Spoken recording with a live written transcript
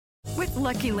With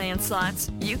Lucky Land Slots,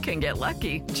 you can get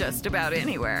lucky just about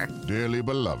anywhere. Dearly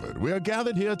beloved, we are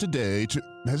gathered here today to...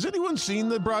 Has anyone seen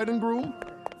the bride and groom?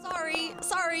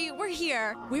 Sorry, we're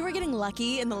here. We were getting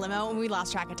lucky in the limo and we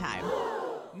lost track of time.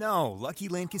 No, Lucky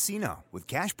Land Casino, with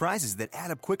cash prizes that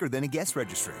add up quicker than a guest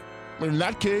registry. In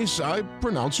that case, I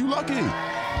pronounce you lucky.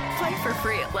 Play for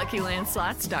free at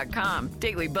LuckyLandSlots.com.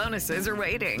 Daily bonuses are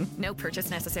waiting. No purchase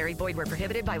necessary. Void where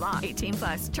prohibited by law. 18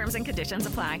 plus. Terms and conditions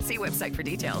apply. See website for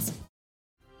details.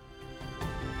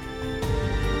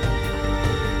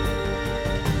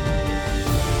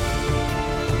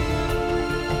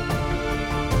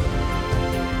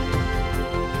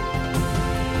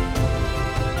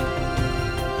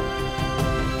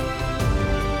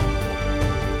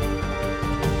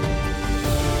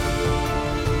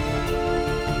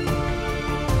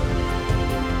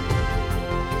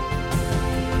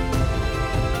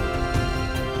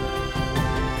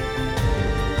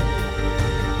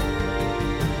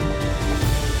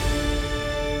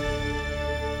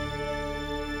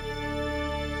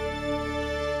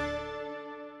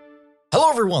 Hello,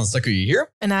 everyone. Sakuya here.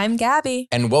 And I'm Gabby.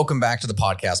 And welcome back to the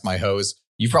podcast, my host.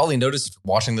 You've probably noticed if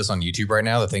you're watching this on YouTube right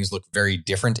now that things look very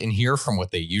different in here from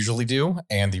what they usually do.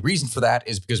 And the reason for that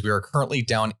is because we are currently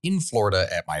down in Florida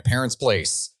at my parents'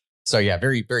 place. So yeah,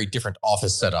 very, very different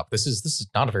office setup. This is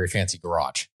not a very fancy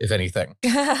garage, if anything.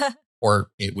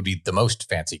 Or it would be the most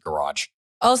fancy garage.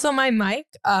 Also, my mic,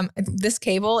 this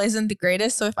cable isn't the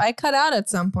greatest. So if I cut out at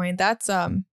some point, that's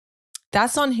on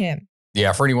him.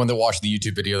 Yeah, for anyone that watched the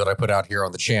YouTube video that I put out here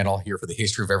on the channel here for the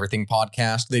History of Everything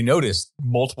podcast, they noticed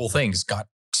multiple things got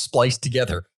spliced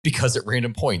together because at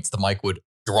random points the mic would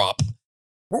drop.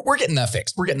 We're getting that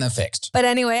fixed. But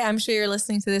anyway, I'm sure you're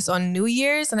listening to this on New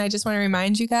Year's. And I just want to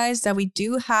remind you guys that we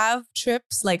do have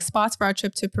trips, like spots for our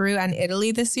trip to Peru and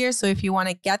Italy this year. So if you want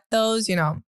to get those,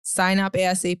 sign up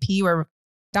ASAP. We're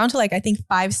down to I think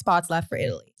 5 spots left for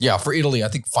Italy. Yeah, for Italy, I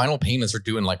think final payments are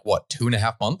due in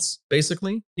 2.5 months,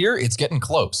 basically. Here, it's getting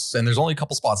close, and there's only a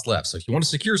couple spots left. So if you want to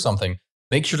secure something,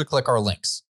 make sure to click our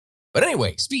links. But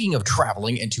anyway, speaking of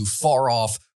traveling into far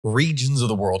off regions of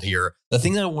the world here, the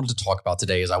thing that I wanted to talk about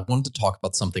today is I wanted to talk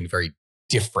about something very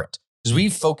different. Because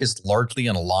we've focused largely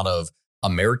on a lot of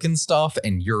American stuff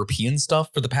and European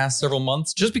stuff for the past several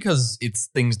months, just because it's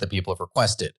things that people have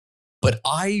requested. But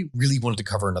I really wanted to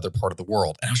cover another part of the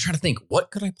world. And I was trying to think, what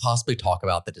could I possibly talk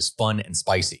about that is fun and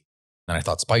spicy? And I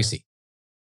thought spicy.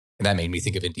 And that made me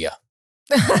think of India.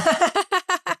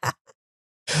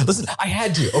 Listen, I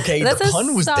had to, okay? The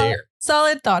pun was there.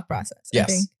 Solid thought process.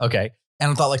 Yes, okay.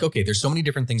 And I thought okay, there's so many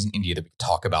different things in India that we could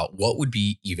talk about. What would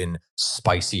be even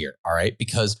spicier, all right?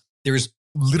 Because there's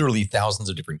literally thousands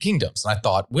of different kingdoms. And I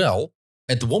thought, well,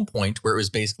 at the one point where it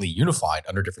was basically unified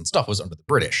under different stuff was under the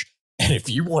British. And if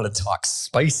you want to talk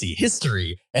spicy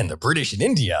history and the British in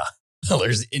India, well,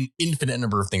 there's an infinite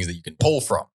number of things that you can pull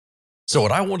from. So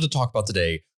what I wanted to talk about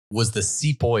today was the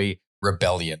Sepoy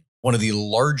Rebellion, one of the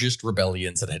largest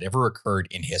rebellions that had ever occurred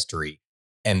in history.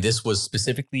 And this was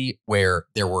specifically where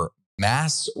there were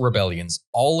mass rebellions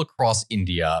all across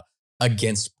India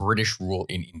against British rule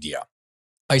in India.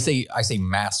 I say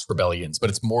mass rebellions,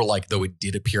 but it's more like though it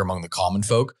did appear among the common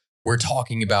folk. We're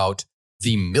talking about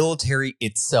the military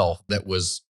itself that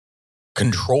was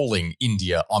controlling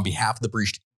India on behalf of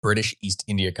the British East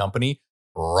India Company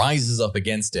rises up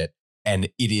against it. And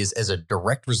it is as a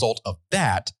direct result of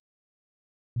that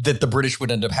the British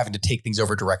would end up having to take things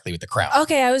over directly with the crown.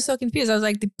 Okay, I was so confused. I was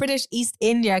like, the British East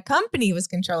India Company was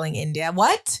controlling India.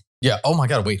 What? Yeah. Oh my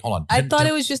God. Wait, hold on. I thought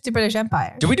it was just the British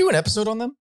Empire. Did we do an episode on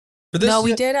them for this? No,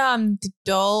 we did the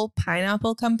Dole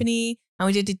Pineapple Company and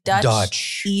we did the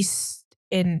Dutch. East.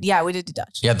 We did the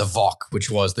Dutch. Yeah, the VOC,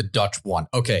 which was the Dutch one.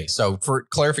 Okay, so for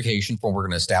clarification, we're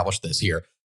going to establish this here.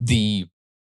 The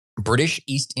British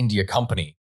East India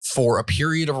Company, for a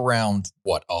period of around,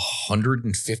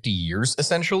 150 years,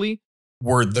 essentially,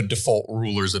 were the default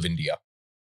rulers of India.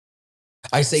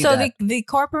 I say so that. So the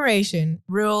corporation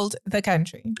ruled the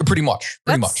country. Pretty much.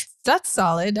 That's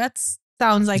solid. That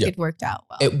sounds like it worked out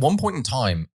well. At one point in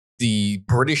time, the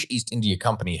British East India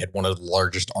Company had one of the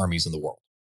largest armies in the world.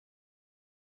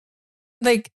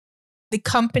 The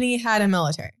company had a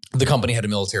military. The company had a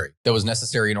military that was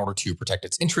necessary in order to protect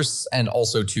its interests and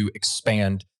also to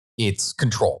expand its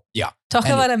control. Yeah. Talk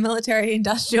about a military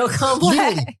industrial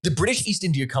complex. The British East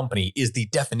India Company is the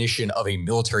definition of a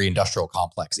military industrial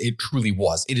complex. It truly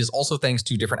was. It is also thanks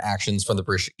to different actions from the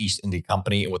British East India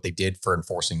Company and what they did for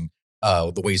enforcing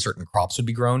the way certain crops would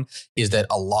be grown, is that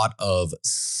a lot of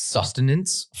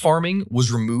sustenance farming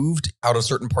was removed out of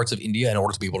certain parts of India in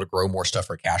order to be able to grow more stuff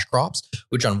for cash crops,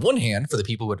 which on one hand, for the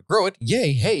people who had to grow it,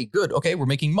 yay, hey, good, okay, we're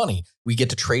making money. We get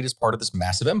to trade as part of this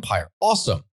massive empire.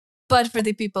 Awesome. But for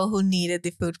the people who needed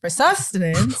the food for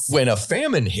sustenance. When a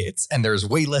famine hits and there's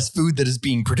way less food that is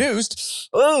being produced,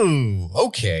 oh,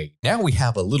 okay, now we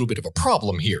have a little bit of a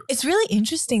problem here. It's really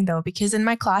interesting, though, because in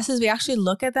my classes, we actually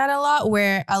look at that a lot,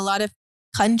 where a lot of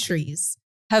countries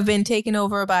have been taken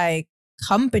over by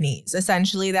companies,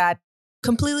 essentially, that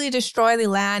completely destroy the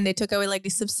land. They took away like the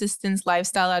subsistence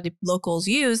lifestyle that the locals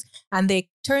use, and they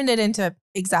turned it into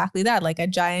exactly that, like a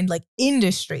giant like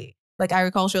industry. Like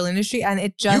agricultural industry, and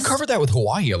it just... You covered that with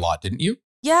Hawaii a lot, didn't you?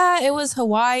 Yeah, it was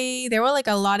Hawaii. There were like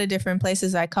a lot of different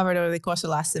places I covered over the course of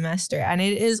last semester, and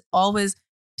it is always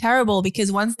terrible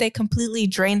because once they completely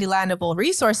drain the land of all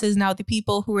resources, now the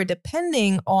people who are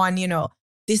depending on, you know,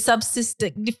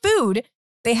 the food,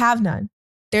 they have none.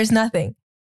 There's nothing.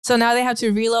 So now they have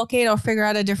to relocate or figure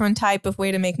out a different type of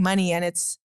way to make money, and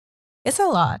it's a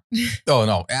lot. Oh,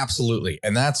 no, absolutely.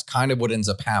 And that's kind of what ends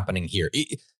up happening here.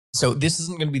 So this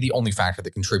isn't going to be the only factor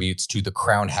that contributes to the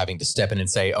crown having to step in and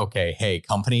say, okay, hey,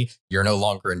 company, you're no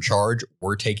longer in charge.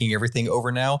 We're taking everything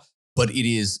over now. But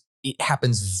it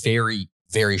happens very,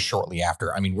 very shortly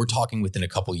after. I mean, we're talking within a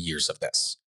couple of years of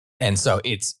this. And so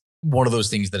it's one of those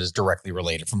things that is directly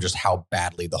related from just how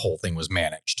badly the whole thing was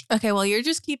managed. Okay, well, you're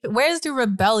just where's the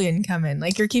rebellion come in?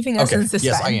 Like, you're keeping us in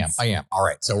suspense. Yes, I am. All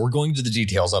right, so we're going to the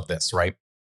details of this, right?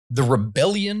 The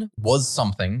rebellion was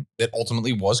something that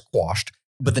ultimately was quashed.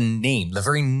 But the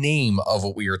very name of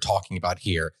what we are talking about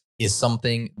here is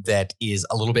something that is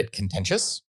a little bit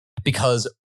contentious,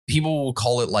 because people will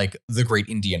call it like the Great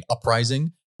Indian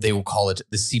Uprising. They will call it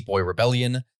the Sepoy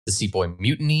Rebellion, the Sepoy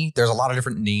Mutiny. There's a lot of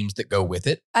different names that go with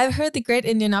it. I've heard the Great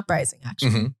Indian Uprising, actually.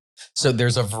 Mm-hmm. So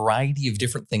there's a variety of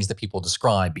different things that people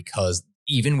describe, because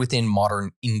even within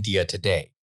modern India today,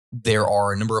 there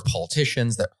are a number of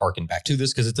politicians that harken back to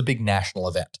this because it's a big national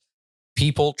event.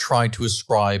 People try to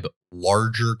ascribe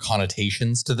larger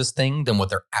connotations to this thing than what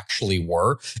there actually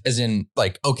were, as in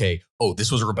like, okay, oh,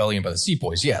 this was a rebellion by the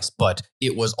Sepoys, yes, but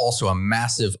it was also a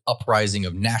massive uprising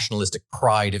of nationalistic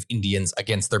pride of Indians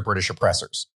against their British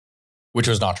oppressors, which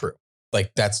was not true.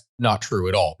 Like, that's not true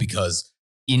at all, because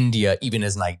India, even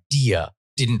as an idea,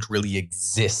 didn't really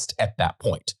exist at that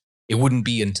point. It wouldn't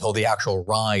be until the actual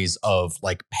rise of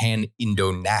like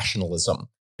pan-Indo-nationalism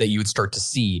that you would start to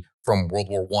see from World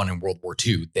War I and World War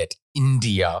II that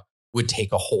India would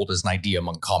take a hold as an idea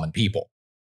among common people.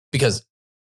 Because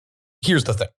here's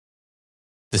the thing.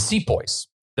 The Sepoys,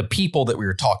 the people that we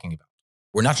were talking about,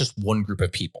 were not just one group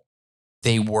of people.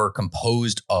 They were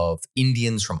composed of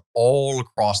Indians from all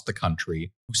across the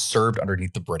country who served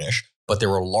underneath the British, but there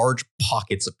were large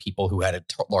pockets of people who had a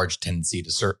large tendency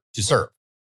to serve.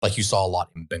 Like, you saw a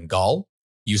lot in Bengal,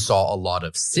 you saw a lot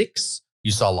of Sikhs,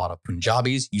 you saw a lot of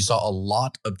Punjabis, you saw a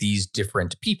lot of these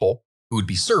different people who would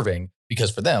be serving,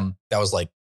 because for them, that was like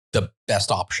the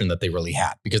best option that they really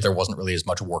had, because there wasn't really as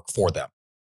much work for them.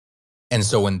 And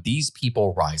so when these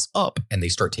people rise up and they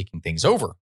start taking things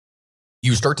over,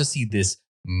 you start to see this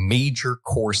major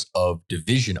course of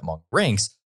division among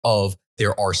ranks of,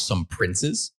 there are some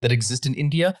princes that exist in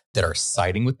India that are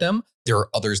siding with them. There are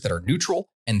others that are neutral,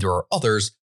 and there are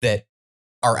others that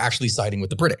are actually siding with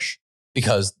the British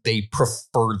because they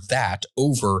prefer that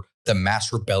over the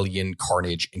mass rebellion,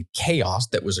 carnage, and chaos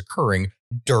that was occurring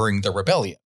during the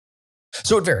rebellion.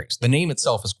 So it varies. The name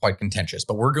itself is quite contentious,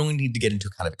 but we're going to need to get into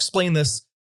kind of explain this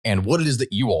and what it is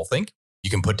that you all think.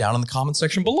 You can put down in the comment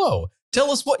section below.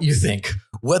 Tell us what you think,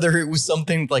 whether it was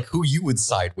something like who you would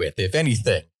side with, if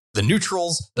anything, the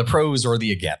neutrals, the pros, or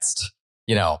the against.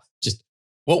 You know, just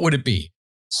what would it be?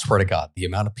 Swear to God, the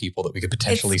amount of people that we could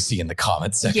potentially see in the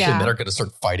comment section that are going to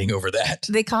start fighting over that.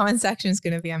 The comment section is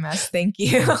going to be a mess. Thank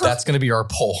you. That's going to be our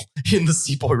poll in the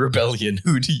Sepoy Rebellion.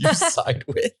 Who do you side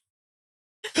with?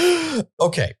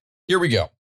 Okay, here we go.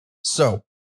 So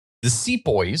the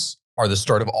Sepoys are the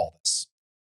start of all this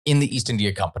in the East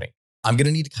India Company. I'm going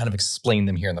to need to kind of explain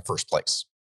them here in the first place.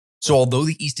 So although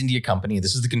the East India Company,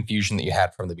 this is the confusion that you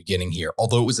had from the beginning here,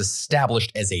 although it was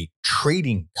established as a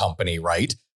trading company,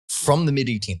 right, from the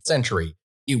mid-18th century,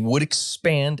 it would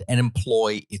expand and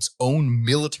employ its own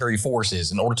military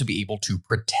forces in order to be able to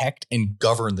protect and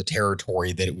govern the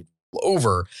territory that it would rule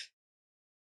over.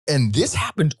 And this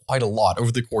happened quite a lot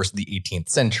over the course of the 18th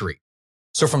century.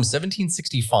 So from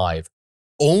 1765,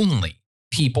 only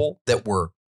people that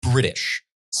were British,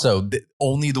 so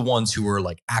only the ones who were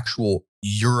like actual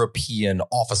European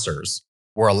officers,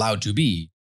 were allowed to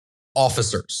be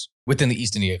officers within the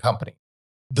East India Company.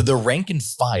 the rank and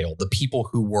file, the people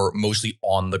who were mostly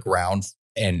on the ground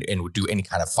and would do any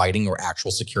kind of fighting or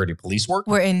actual security police work,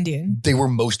 We're Indian. they were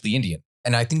mostly Indian.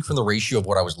 And I think from the ratio of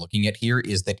what I was looking at here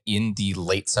is that in the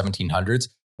late 1700s,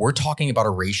 we're talking about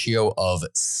a ratio of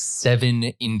 7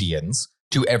 Indians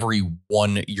to every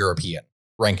 1 European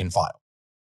rank and file.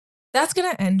 That's going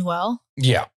to end well.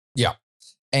 Yeah.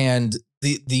 And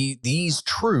these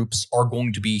troops are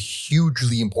going to be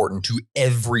hugely important to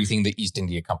everything the East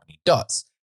India Company does.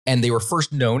 And they were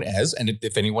first known as, and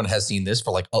if anyone has seen this,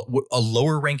 for like a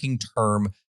lower ranking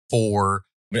term for,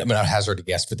 I'm going to hazard a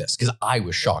guess for this because I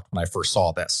was shocked when I first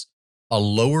saw this. A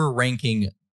lower ranking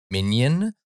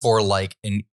minion for like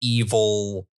an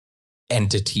evil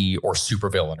entity or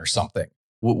supervillain or something.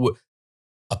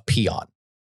 A peon.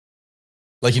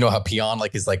 Like, you know how peon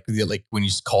like is like when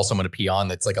you call someone a peon,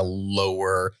 that's like a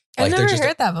lower. I've like never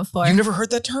heard that before. You've never heard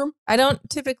that term? I don't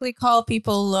typically call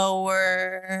people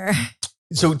lower.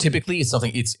 So typically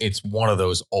it's one of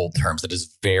those old terms that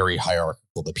is very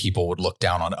hierarchical that people would look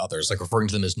down on others, like referring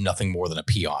to them as nothing more than a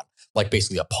peon, like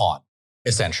basically a pawn,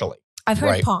 essentially. I've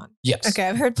heard pawn. Yes. Okay,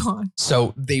 I've heard pawn.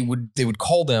 So they would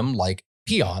call them like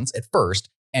peons at first,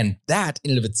 and that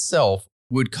in and of itself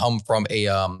would come from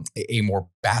a more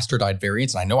bastardized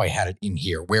variant. And I know I had it in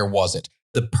here. Where was it?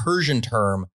 The Persian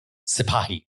term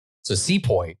Sepoy. So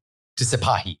Sepoy to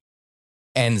Sepoy.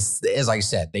 And as I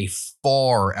said, they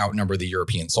far outnumber the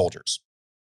European soldiers.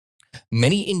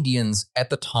 Many Indians at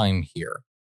the time here,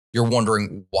 you're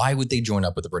wondering, why would they join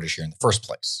up with the British here in the first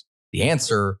place? The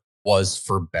answer was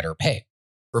for better pay,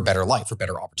 for better life, for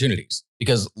better opportunities,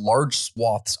 because large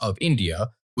swaths of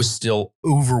India was still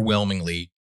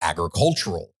overwhelmingly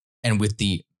agricultural. And with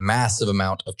the massive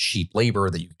amount of cheap labor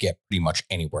that you get pretty much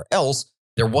anywhere else,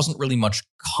 there wasn't really much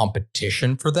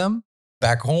competition for them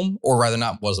back home, or rather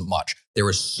wasn't much. There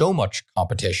was so much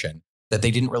competition that they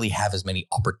didn't really have as many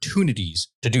opportunities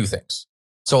to do things.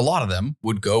 So a lot of them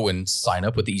would go and sign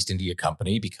up with the East India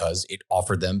Company because it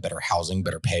offered them better housing,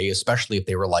 better pay, especially if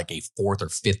they were like a 4th or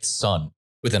 5th son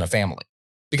within a family.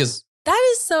 Because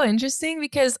that is so interesting,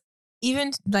 because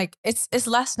even like it's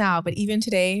less now, but even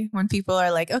today when people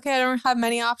are like, okay, I don't have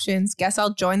many options, guess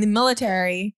I'll join the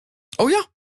military. Oh yeah.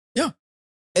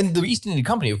 And the East India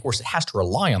Company, of course, has to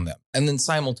rely on them. And then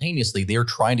simultaneously, they're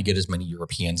trying to get as many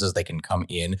Europeans as they can come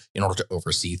in order to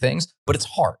oversee things. But it's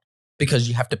hard because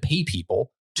you have to pay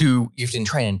people you have to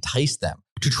try and entice them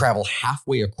to travel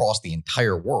halfway across the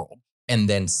entire world and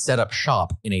then set up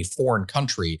shop in a foreign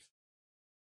country,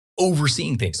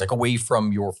 overseeing things like away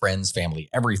from your friends, family,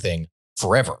 everything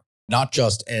forever. Not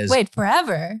just as... Wait,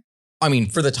 forever? I mean,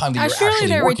 for the time that you're surely actually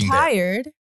they're working retired.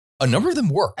 there. A number of them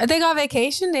work. They got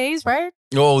vacation days, right?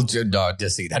 Oh, see,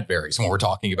 that varies when we're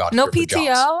talking about no different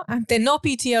PTO. jobs. Then no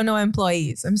PTO, no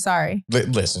employees. I'm sorry.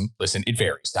 Listen, it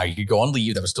varies. Now, you could go on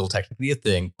leave. That was still technically a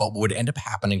thing. But what would end up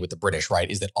happening with the British, right,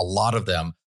 is that a lot of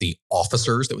them, the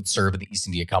officers that would serve in the East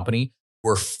India Company,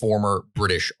 were former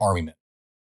British army men.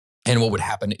 And what would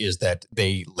happen is that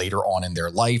they later on in their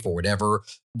life or whatever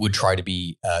would try to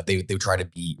be, they would try to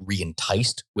be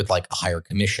re-enticed with like a higher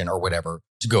commission or whatever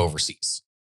to go overseas.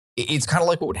 It's kind of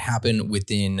like what would happen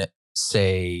within,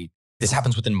 say, this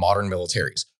happens within modern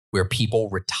militaries, where people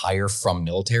retire from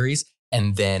militaries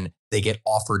and then they get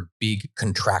offered big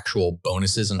contractual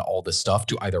bonuses and all this stuff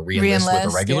to either re-enlist with a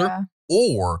regular,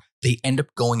 or they end up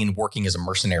going and working as a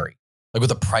mercenary, like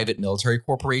with a private military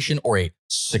corporation or a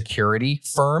security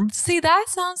firm. See, that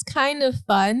sounds kind of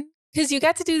fun because you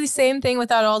get to do the same thing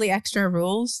without all the extra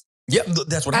rules. Yeah,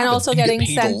 that's what happens. And also you getting get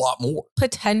paid sent a lot more.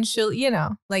 Potential,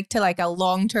 like to like a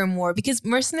long-term war. Because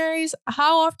mercenaries,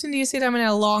 how often do you see them in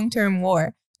a long-term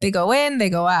war? They go in, they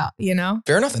go out,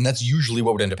 Fair enough. And that's usually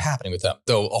what would end up happening with them.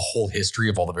 Though a whole history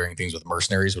of all the varying things with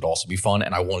mercenaries would also be fun.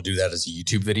 And I want to do that as a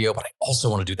YouTube video, but I also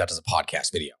want to do that as a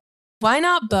podcast video. Why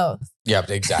not both? Yeah,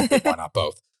 exactly. Why not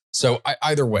both? So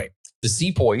either way, the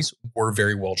Sepoys were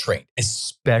very well trained,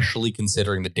 especially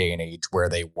considering the day and age where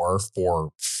they were for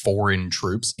foreign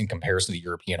troops in comparison to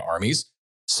European armies.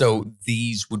 So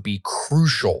these would be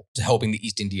crucial to helping the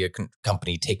East India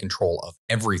Company take control of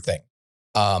everything.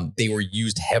 They were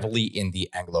used heavily in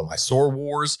the Anglo-Mysore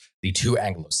Wars, the 2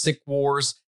 Anglo-Sikh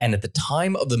Wars, and at the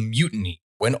time of the mutiny,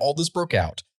 when all this broke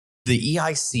out, the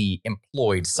EIC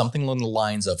employed something along the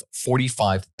lines of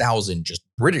 45,000 just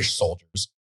British soldiers.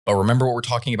 But remember what we're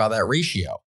talking about, that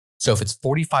ratio. So if it's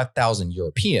 45,000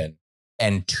 European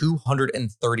and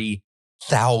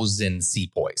 230,000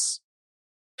 Sepoys.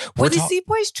 Were the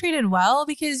Sepoys treated well?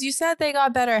 Because you said they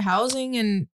got better housing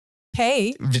and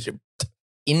pay.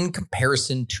 In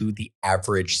comparison to the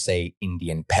average, say,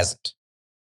 Indian peasant.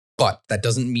 But that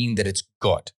doesn't mean that it's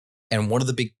good. And one of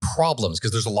the big problems,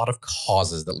 because there's a lot of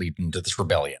causes that lead into this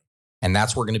rebellion. And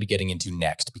that's what we're going to be getting into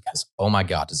next because, oh my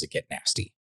God, does it get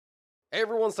nasty. Hey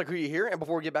everyone, Sakuya here, and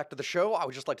before we get back to the show, I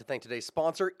would just like to thank today's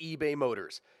sponsor, eBay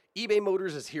Motors. eBay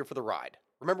Motors is here for the ride.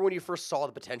 Remember when you first saw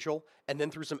the potential, and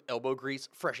then through some elbow grease,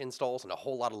 fresh installs, and a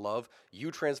whole lot of love,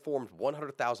 you transformed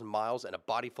 100,000 miles and a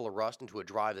body full of rust into a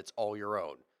drive that's all your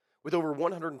own? With over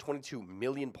 122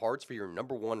 million parts for your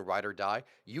number one ride or die,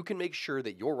 you can make sure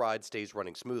that your ride stays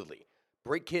running smoothly.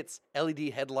 Brake kits, LED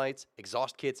headlights,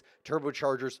 exhaust kits,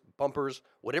 turbochargers, bumpers,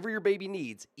 whatever your baby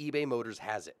needs, eBay Motors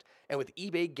has it. And with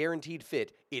eBay Guaranteed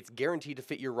Fit, it's guaranteed to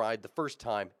fit your ride the first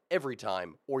time, every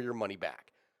time, or your money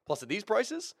back. Plus, at these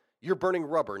prices, you're burning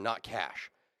rubber, not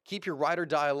cash. Keep your ride or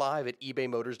die alive at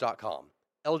ebaymotors.com.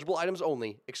 Eligible items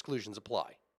only, exclusions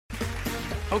apply.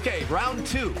 Okay, round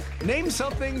two. Name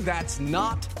something that's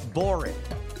not boring.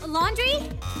 A laundry?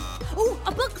 Ooh,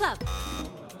 a book club.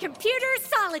 Computer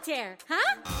solitaire,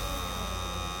 huh?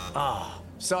 Ah,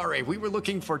 sorry, we were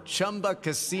looking for Chumba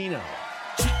Casino.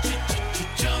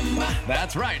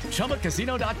 That's right,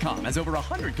 ChumbaCasino.com has over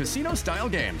 100 casino-style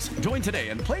games. Join today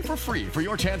and play for free for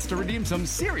your chance to redeem some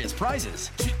serious prizes.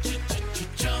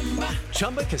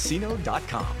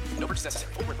 ChumbaCasino.com. No purchase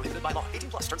necessary. Void where prohibited by law.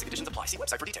 18+. Terms and conditions apply. See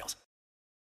website for details.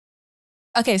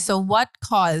 Okay, so what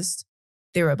caused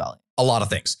the rebellion? A lot of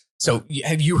things. So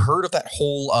have you heard of that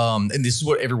whole, and this is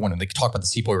what everyone, when they talk about the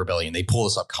Sepoy Rebellion, they pull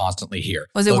this up constantly here.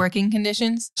 Was it working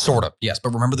conditions? Sort of, yes.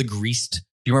 But remember do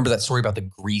you remember that story about the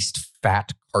greased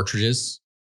fat cartridges?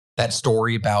 That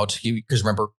story about, because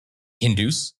remember,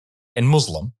 Hindus and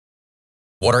Muslim,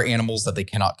 what are animals that they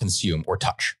cannot consume or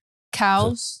touch?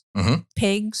 Cows,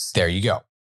 pigs. There you go.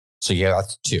 So yeah,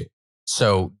 that's two.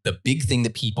 So the big thing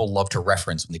that people love to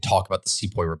reference when they talk about the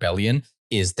Sepoy Rebellion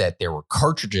is that there were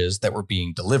cartridges that were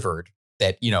being delivered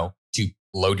that, to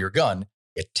load your gun,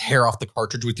 you tear off the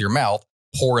cartridge with your mouth,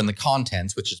 pour in the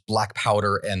contents, which is black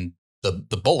powder and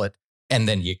the bullet, and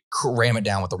then you ram it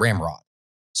down with a ramrod.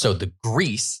 So the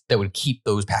grease that would keep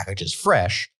those packages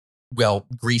fresh, well,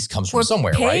 grease comes from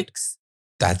somewhere, pigs? Right?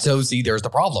 That's so, see, there's the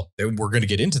problem. We're going to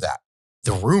get into that.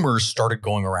 The rumors started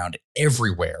going around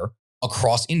everywhere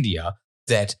across India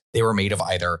that they were made of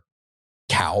either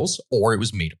cows or it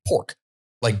was made of pork,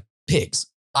 like pigs.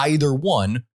 Either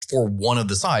one for one of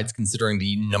the sides, considering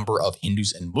the number of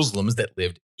Hindus and Muslims that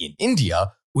lived in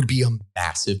India, would be a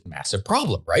massive, massive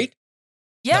problem, right?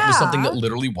 Yeah. That was something that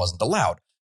literally wasn't allowed.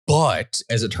 But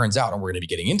as it turns out, and we're going to be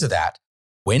getting into that,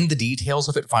 when the details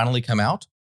of it finally come out,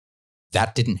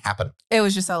 that didn't happen. It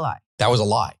was just a lie. That was a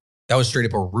lie. That was straight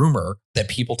up a rumor that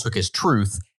people took as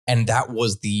truth. And that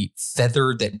was the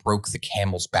feather that broke the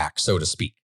camel's back, so to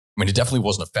speak. I mean, it definitely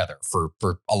wasn't a feather for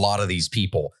a lot of these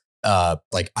people.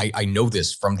 I know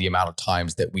this from the amount of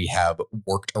times that we have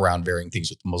worked around varying things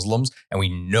with Muslims. And we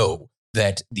know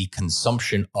that the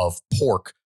consumption of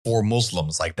pork for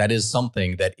Muslims, like that is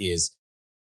something that is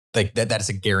like that is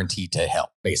a guarantee to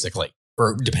hell, basically.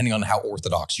 For depending on how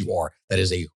orthodox you are, that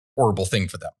is a horrible thing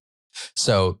for them.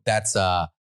 So that's that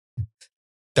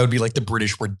would be like the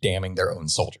British were damning their own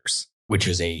soldiers, which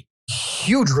is a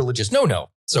huge religious no-no,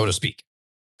 so to speak.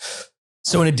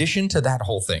 So in addition to that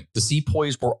whole thing, the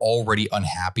Sepoys were already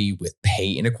unhappy with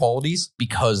pay inequalities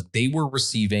because they were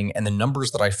receiving, and the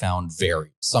numbers that I found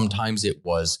vary. Sometimes it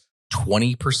was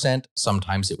 20%,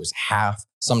 sometimes it was half,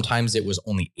 sometimes it was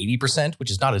only 80%,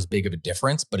 which is not as big of a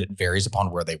difference, but it varies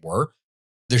upon where they were.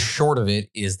 The short of it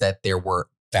is that there were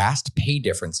vast pay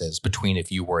differences between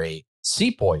if you were a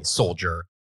Sepoy soldier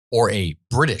or a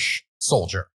British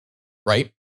soldier,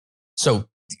 right? So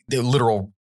the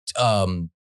literal,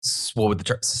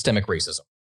 systemic racism.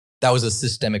 That was a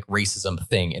systemic racism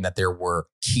thing in that there were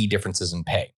key differences in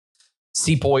pay.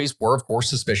 Sepoys were, of course,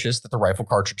 suspicious that the rifle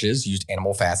cartridges used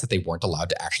animal fats that they weren't allowed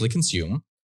to actually consume.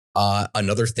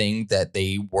 Another thing that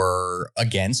they were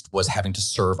against was having to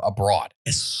serve abroad,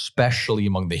 especially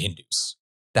among the Hindus.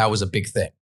 That was a big thing.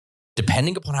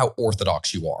 Depending upon how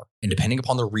orthodox you are, and depending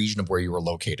upon the region of where you are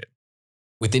located,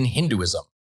 within Hinduism,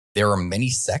 there are many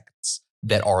sects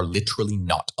that are literally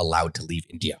not allowed to leave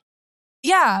India.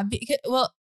 Yeah.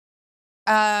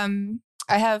 I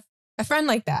have a friend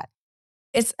like that.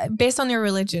 It's based on your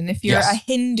religion. If you're a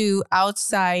Hindu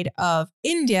outside of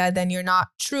India, then you're not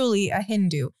truly a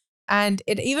Hindu. And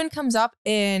it even comes up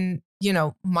in,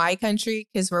 my country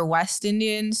because we're West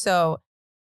Indian. So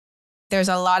there's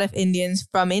a lot of Indians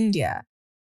from India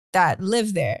that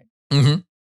live there.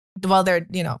 Mm-hmm. Well, they're,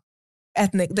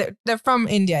 ethnic. They're from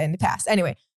India in the past.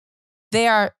 Anyway, they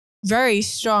are very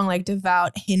strong, like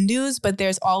devout Hindus, but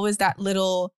there's always that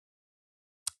little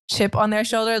chip on their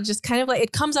shoulder. Just kind of like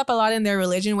it comes up a lot in their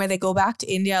religion where they go back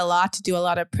to India a lot to do a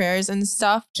lot of prayers and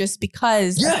stuff just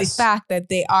because of the fact that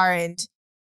they aren't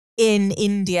in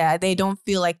India. They don't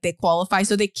feel like they qualify.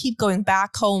 So they keep going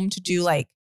back home to do like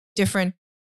different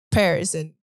prayers.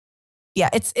 And yeah,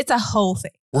 it's a whole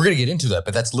thing. We're going to get into that,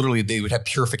 but that's literally, they would have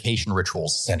purification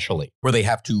rituals essentially, where they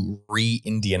have to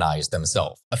re-Indianize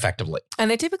themselves effectively.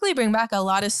 And they typically bring back a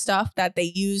lot of stuff that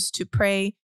they use to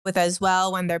pray with as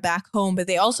well when they're back home. But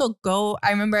they also go,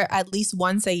 I remember at least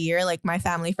once a year, like my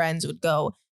family friends would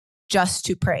go just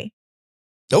to pray.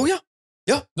 Oh, yeah.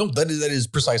 Yeah. No, that is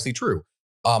precisely true.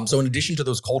 So in addition to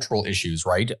those cultural issues,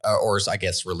 right, or I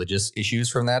guess religious issues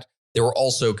from that, there were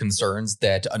also concerns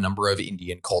that a number of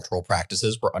Indian cultural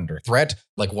practices were under threat.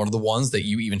 Like one of the ones that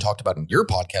you even talked about in your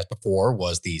podcast before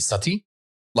was the sati,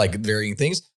 like varying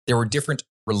things. There were different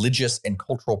religious and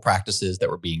cultural practices that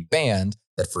were being banned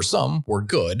that for some were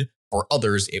good. For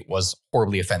others, it was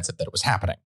horribly offensive that it was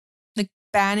happening. Like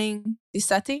banning the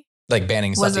sati? Like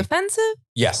banning sati. Was offensive?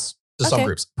 Yes, to some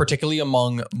groups, particularly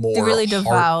among more... The really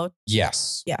devout.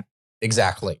 Yes. Yeah.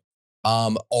 Exactly.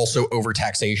 Also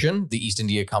overtaxation. The East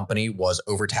India Company was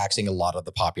overtaxing a lot of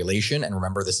the population. And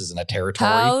remember, this is in a territory.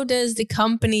 How does the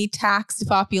company tax the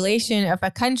population of a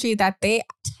country that they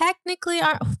technically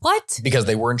are? What? Because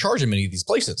they were in charge in many of these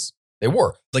places. They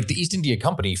were. Like the East India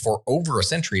Company for over a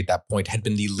century at that point had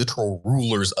been the literal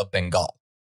rulers of Bengal.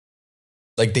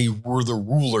 Like they were the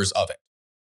rulers of it.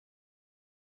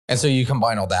 And so you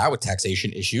combine all that with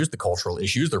taxation issues, the cultural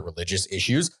issues, the religious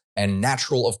issues, and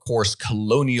natural, of course,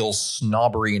 colonial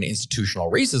snobbery and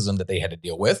institutional racism that they had to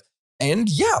deal with. And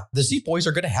yeah, the Sepoys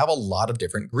are going to have a lot of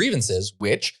different grievances,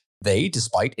 which they,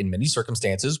 despite in many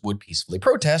circumstances, would peacefully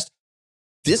protest.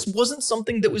 This wasn't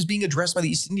something that was being addressed by the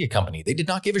East India Company. They did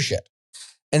not give a shit.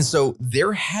 And so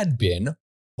there had been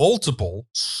multiple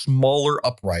smaller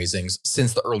uprisings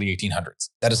since the early 1800s.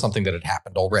 That is something that had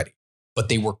happened already. But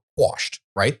they were quashed,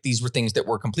 right? These were things that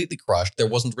were completely crushed. There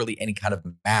wasn't really any kind of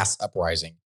mass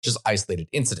uprising, just isolated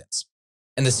incidents.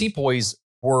 And the Sepoys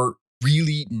were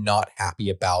really not happy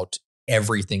about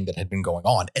everything that had been going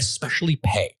on, especially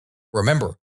pay.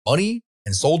 Remember, money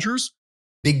and soldiers,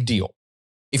 big deal.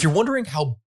 If you're wondering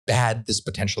how bad this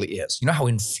potentially is, you know how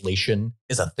inflation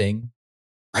is a thing,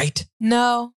 right?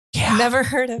 No, Yeah. never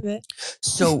heard of it.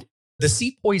 So the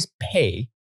Sepoys' pay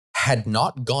had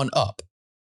not gone up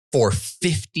for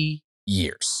 50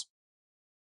 years.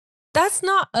 That's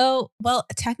not, well,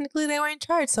 technically they were in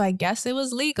charge, so I guess it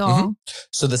was legal. Mm-hmm.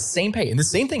 So the same pay, and the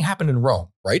same thing happened in Rome,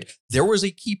 right? There was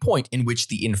a key point in which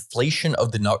the inflation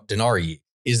of the denarii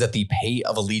is that the pay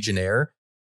of a legionnaire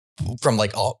from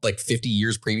like 50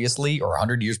 years previously or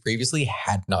 100 years previously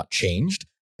had not changed.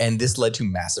 And this led to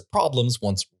massive problems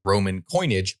once Roman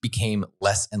coinage became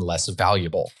less and less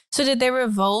valuable. So did they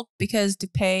revolt because the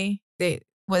pay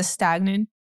was stagnant?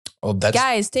 Oh,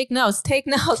 Guys, take notes. Take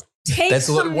notes. That's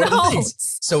some one of the notes.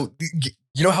 things. So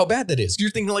you know how bad that is.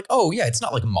 You're thinking like, oh yeah, it's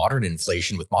not like modern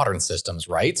inflation with modern systems,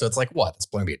 right? So it's like what? It's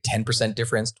going to be a 10%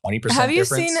 difference, 20% difference. Have you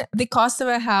seen the cost of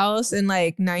a house in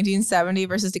like 1970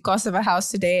 versus the cost of a house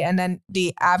today? And then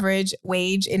the average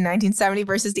wage in 1970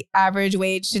 versus the average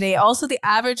wage today. Also the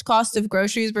average cost of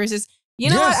groceries versus, you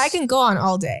know what? I can go on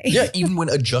all day. Yeah, even when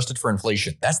adjusted for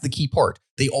inflation. That's the key part.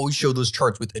 They always show those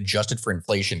charts with adjusted for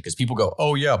inflation because people go,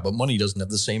 oh yeah, but money doesn't have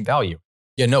the same value.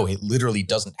 Yeah, no, it literally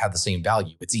doesn't have the same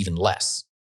value. It's even less.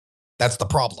 That's the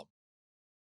problem.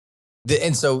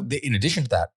 And so in addition to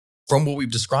that, from what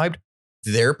we've described,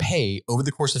 their pay over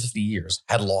the course of 50 years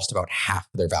had lost about half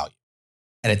of their value.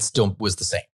 And it still was the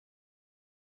same.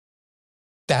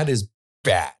 That is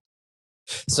bad.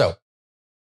 So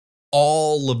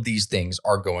all of these things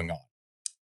are going on.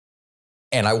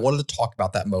 And I wanted to talk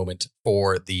about that moment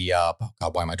for the, oh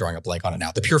God, why am I drawing a blank on it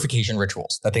now? The purification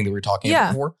rituals, that thing that we were talking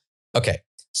about before. Okay,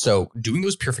 so doing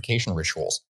those purification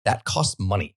rituals, that costs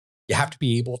money. You have to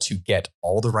be able to get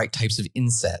all the right types of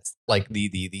incense, like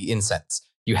the incense.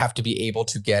 You have to be able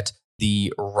to get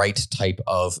the right type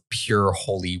of pure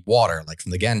holy water, like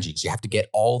from the Ganges. You have to get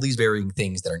all these varying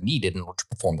things that are needed in order to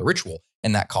perform the ritual,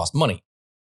 and that costs money.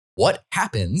 What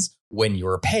happens when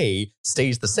your pay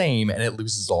stays the same and it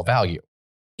loses all value?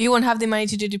 You won't have the money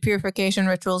to do the purification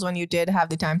rituals when you did have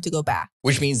the time to go back.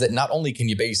 Which means that not only can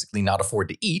you basically not afford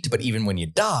to eat, but even when you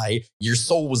die, your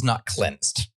soul was not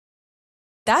cleansed.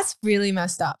 That's really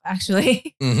messed up,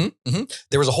 actually.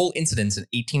 There was a whole incident in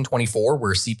 1824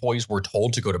 where Sepoys were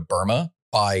told to go to Burma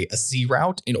by a sea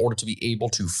route in order to be able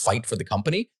to fight for the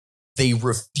company. They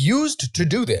refused to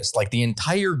do this. Like the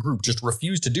entire group just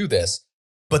refused to do this.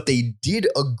 But they did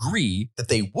agree that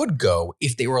they would go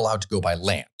if they were allowed to go by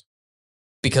land.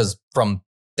 Because from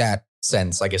that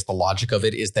sense, I guess the logic of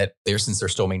it is that since they're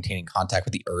still maintaining contact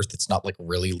with the earth, it's not like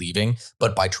really leaving,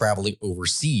 but by traveling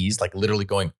overseas, like literally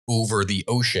going over the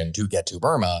ocean to get to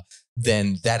Burma,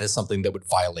 then that is something that would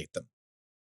violate them.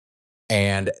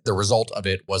 And the result of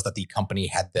it was that the company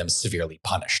had them severely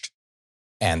punished.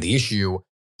 And the issue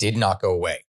did not go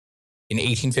away. In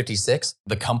 1856,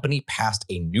 the company passed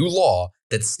a new law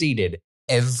that stated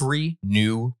every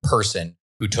new person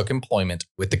who took employment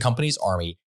with the company's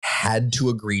army had to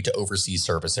agree to overseas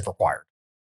service if required.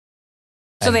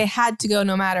 So they had to go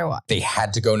no matter what. They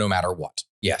had to go no matter what.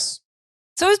 Yes.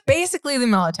 So it's basically the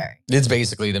military. It's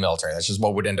basically the military. That's just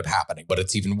what would end up happening. But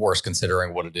it's even worse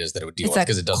considering what it is that it would deal with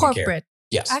because it doesn't care.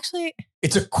 Yes. Actually,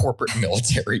 it's a corporate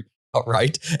military. All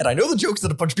right. And I know the jokes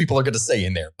that a bunch of people are going to say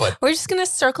in there, but we're just going to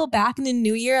circle back in the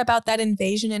new year about that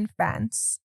invasion in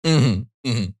France.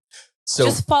 So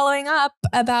just following up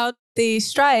about the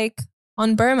strike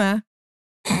on Burma.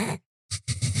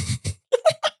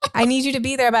 I need you to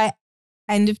be there by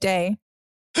end of day.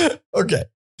 Okay.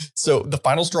 So the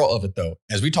final straw of it, though,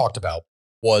 as we talked about,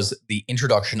 was the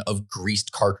introduction of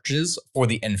greased cartridges for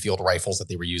the Enfield rifles that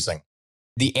they were using.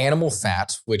 The animal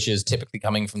fat, which is typically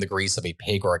coming from the grease of a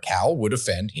pig or a cow, would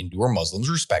offend Hindu or Muslims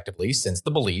respectively, since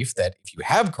the belief that if you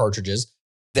have cartridges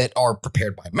that are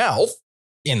prepared by mouth,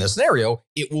 in this scenario,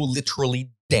 it will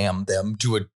literally damn them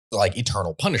to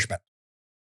eternal punishment.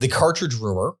 The cartridge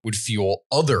rumor would fuel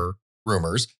other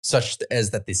rumors, such as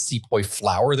that the Sepoy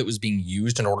flour that was being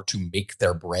used in order to make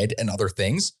their bread and other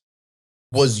things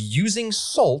was using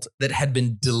salt that had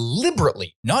been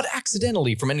deliberately, not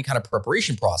accidentally from any kind of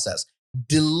preparation process,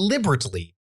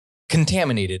 deliberately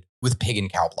contaminated with pig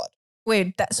and cow blood.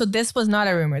 Wait, so this was not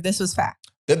a rumor. This was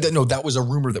fact. No, that was a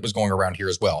rumor that was going around here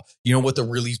as well. You know what the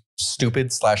really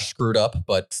stupid / screwed up,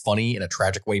 but funny in a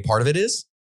tragic way part of it is?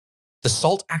 The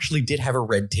salt actually did have a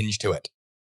red tinge to it.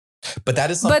 But that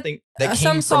is something that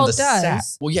came from the sap.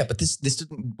 Well, yeah, but this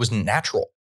wasn't natural.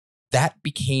 That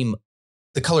became,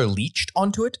 the color leached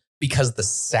onto it because the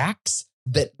sacks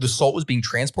that the salt was being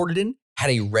transported in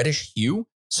had a reddish hue.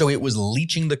 So it was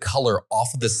leaching the color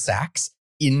off of the sacks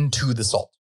into the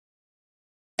salt.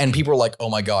 And people were like, oh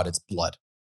my God, it's blood.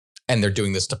 And they're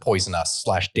doing this to poison us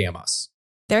 / damn us.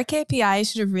 Their KPI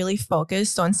should have really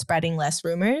focused on spreading less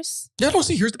rumors. Yeah, no,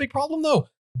 see, here's the big problem though.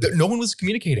 No one was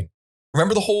communicating.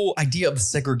 Remember the whole idea of the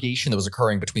segregation that was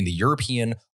occurring between the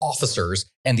European officers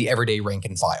and the everyday rank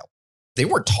and file? They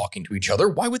weren't talking to each other.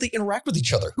 Why would they interact with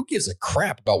each other? Who gives a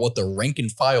crap about what the rank and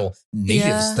file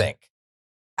natives think?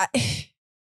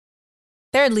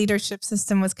 Their leadership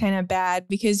system was kind of bad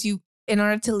because in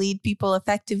order to lead people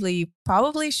effectively, you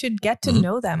probably should get to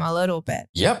know them a little bit.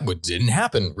 Yep, but didn't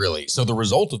happen really. So the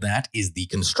result of that is the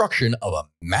construction of a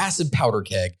massive powder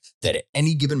keg that at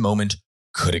any given moment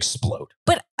could explode.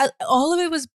 But all of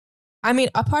it was, I mean,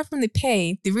 apart from the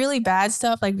pay, the really bad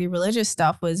stuff, like the religious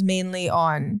stuff, was mainly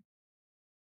on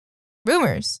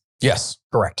rumors. Yes,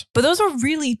 correct. But those were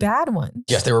really bad ones.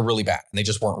 Yes, they were really bad. And they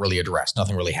just weren't really addressed.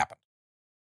 Nothing really happened.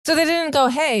 So they didn't go,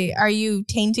 hey, are you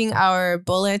tainting our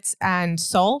bullets and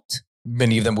salt?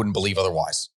 Many of them wouldn't believe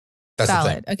otherwise. That's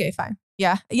valid. The thing. Okay, fine.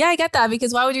 Yeah, I get that,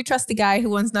 because why would you trust the guy who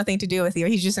wants nothing to do with you?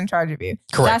 He's just in charge of you.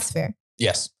 Correct. That's fair.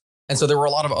 Yes. And so there were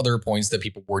a lot of other points that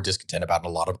people were discontent about and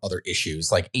a lot of other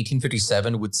issues. Like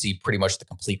 1857 would see pretty much the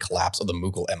complete collapse of the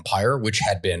Mughal Empire, which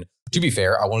had been, to be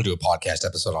fair, I want to do a podcast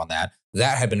episode on that.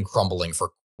 That had been crumbling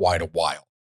for quite a while.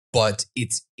 But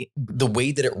the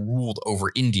way that it ruled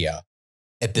over India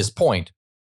at this point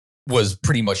was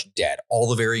pretty much dead. All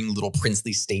the varying little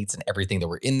princely states and everything that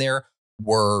were in there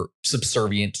were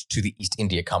subservient to the East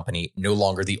India Company, no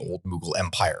longer the old Mughal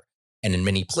Empire. And in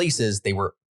many places, they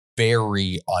were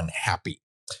very unhappy.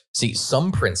 See,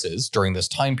 some princes during this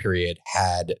time period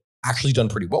had actually done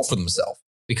pretty well for themselves,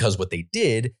 because what they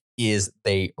did is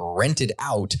they rented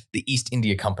out the East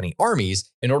India Company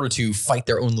armies in order to fight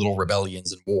their own little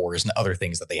rebellions and wars and other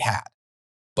things that they had.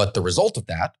 But the result of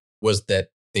that was that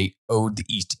they owed the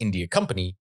East India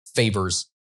Company favors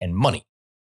and money.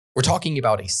 We're talking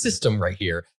about a system right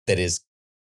here that is,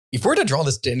 if we're to draw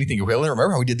this to anything equivalent,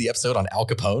 remember how we did the episode on Al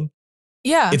Capone?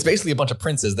 Yeah. It's basically a bunch of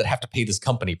princes that have to pay this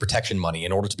company protection money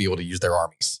in order to be able to use their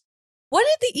armies. What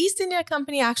did the East India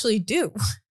Company actually do?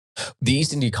 The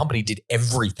East India Company did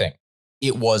everything.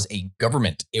 It was a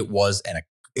government. It was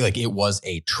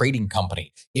a trading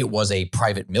company. It was a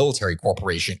private military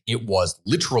corporation. It was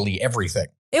literally everything.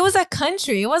 It was a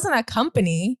country. It wasn't a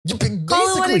company. Yeah,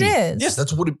 call it what it is. Yes,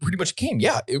 that's what it pretty much came.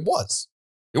 Yeah, it was.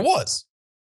 It was.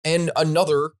 And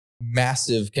another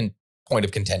massive point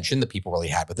of contention that people really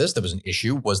had with this, that was an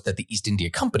issue, was that the East India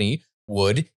Company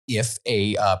would, if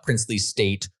a princely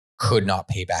state could not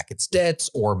pay back its debts,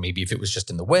 or maybe if it was just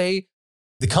in the way,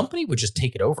 the company would just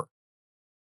take it over.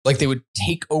 Like they would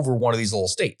take over one of these little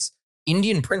states.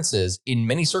 Indian princes, in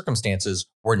many circumstances,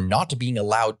 were not being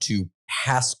allowed to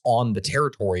pass on the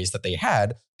territories that they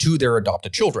had to their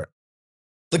adopted children.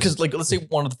 Because, like, let's say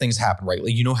one of the things happened, right?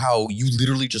 Like, you know how you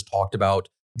literally just talked about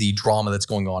the drama that's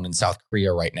going on in South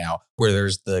Korea right now, where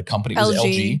there's the company, was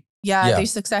LG. Yeah, the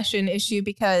succession issue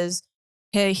because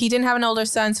he didn't have an older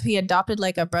son, so he adopted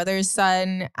like a brother's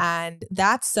son, and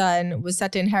that son was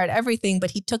set to inherit everything,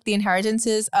 but he took the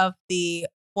inheritances of the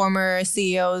former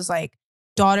CEO's like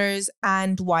daughters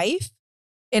and wife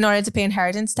in order to pay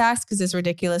inheritance tax because it's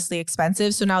ridiculously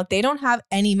expensive. So now they don't have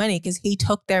any money because he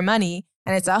took their money,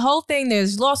 and it's a whole thing.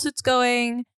 There's lawsuits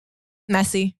going,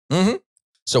 messy. Mm-hmm.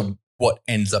 So what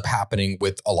ends up happening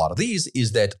with a lot of these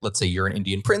is that, let's say you're an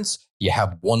Indian prince, you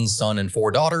have one son and 4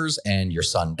 daughters, and your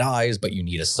son dies, but you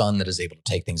need a son that is able to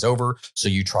take things over. So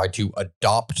you try to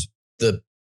adopt the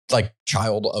like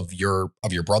child of your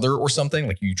brother or something.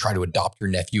 Like you try to adopt your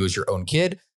nephew as your own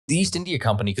kid. The East India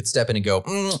Company could step in and go,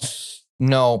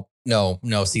 no.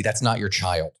 See, that's not your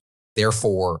child.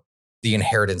 Therefore, the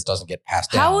inheritance doesn't get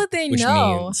passed down. How would they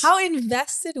know? How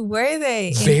invested were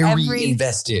they? Very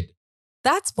invested.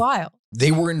 That's wild.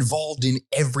 They were involved in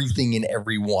everything and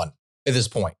everyone at this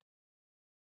point.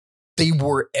 They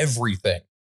were everything.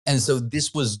 And so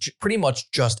this was pretty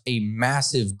much just a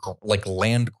massive like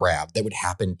land grab that would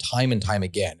happen time and time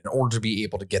again in order to be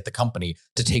able to get the company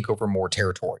to take over more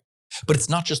territory. But it's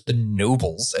not just the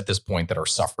nobles at this point that are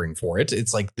suffering for it.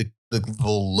 It's like the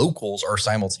locals are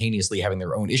simultaneously having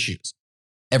their own issues.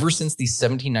 Ever since the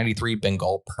 1793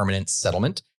 Bengal Permanent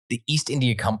Settlement, the East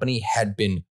India Company had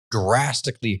been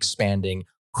drastically expanding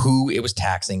who it was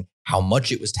taxing, how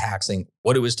much it was taxing,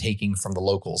 what it was taking from the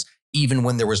locals, even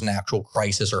when there was an actual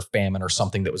crisis or famine or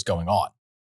something that was going on.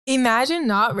 Imagine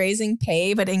not raising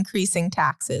pay, but increasing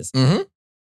taxes.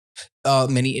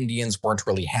 Mm-hmm. Many Indians weren't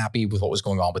really happy with what was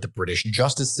going on with the British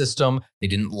justice system. They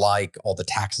didn't like all the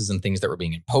taxes and things that were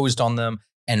being imposed on them.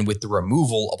 And with the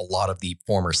removal of a lot of the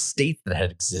former states that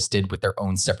had existed with their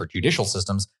own separate judicial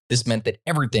systems, this meant that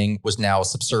everything was now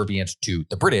subservient to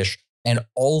the British and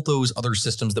all those other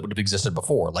systems that would have existed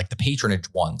before, like the patronage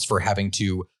ones for having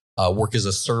to work as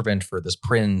a servant for this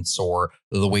prince, or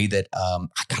the way that, God,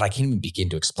 I can't even begin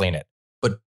to explain it.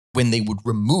 But when they would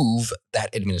remove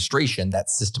that administration, that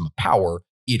system of power,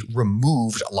 it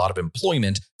removed a lot of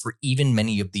employment for even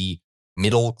many of the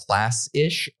middle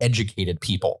class-ish educated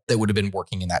people that would have been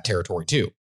working in that territory too.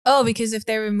 Oh, because if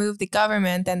they remove the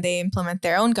government, then they implement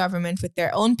their own government with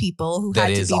their own people who had to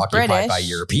be British. That is occupied by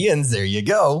Europeans. There you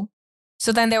go.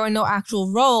 So then there were no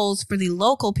actual roles for the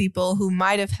local people who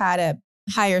might have had a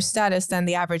higher status than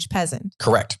the average peasant.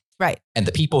 Correct. Right. And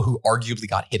the people who arguably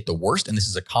got hit the worst, and this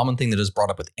is a common thing that is brought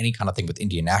up with any kind of thing with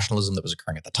Indian nationalism that was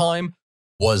occurring at the time,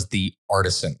 was the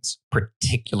artisans,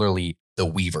 particularly the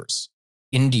weavers.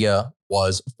 India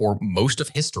was, for most of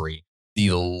history,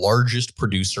 the largest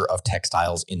producer of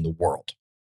textiles in the world.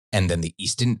 And then the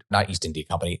not East India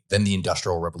Company, then the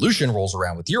Industrial Revolution rolls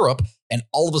around with Europe, and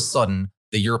all of a sudden,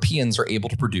 the Europeans are able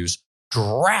to produce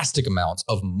drastic amounts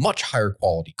of much higher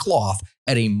quality cloth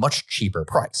at a much cheaper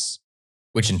price,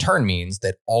 which in turn means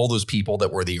that all those people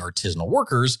that were the artisanal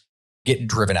workers get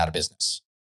driven out of business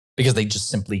because they just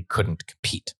simply couldn't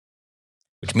compete,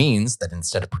 which means that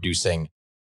instead of producing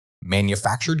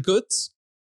manufactured goods,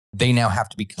 they now have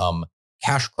to become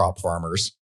cash crop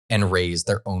farmers and raise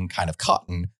their own kind of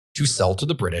cotton to sell to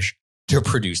the British to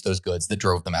produce those goods that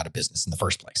drove them out of business in the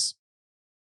first place.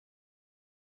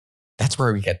 That's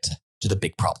where we get to the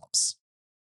big problems.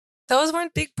 Those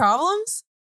weren't big problems?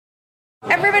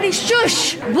 Everybody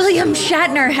shush! William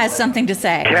Shatner has something to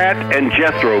say. Cat and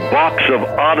Jethro, box of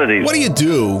oddities. What do you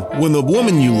do when the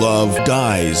woman you love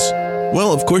dies?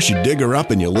 Well, of course, you dig her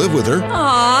up and you live with her.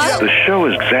 Aww. The show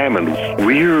examines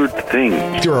weird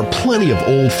things. There are plenty of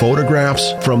old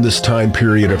photographs from this time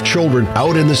period of children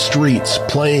out in the streets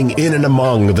playing in and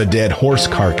among the dead horse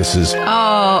carcasses.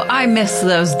 Oh, I miss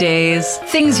those days.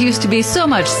 Things used to be so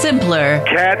much simpler.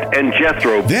 Cat and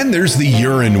Jethro. Then there's the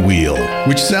urine wheel,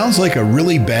 which sounds like a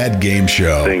really bad game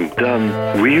show. They've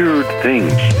done weird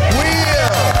things.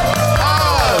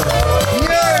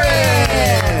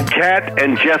 Cat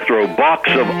and Jethro, box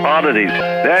of oddities.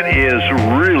 That is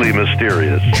really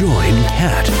mysterious. Join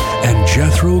Cat and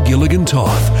Jethro Gilligan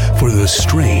Toth for the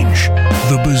strange,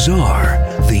 the bizarre,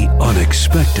 the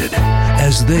unexpected,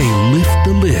 as they lift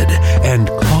the lid and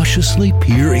cautiously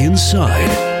peer inside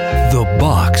the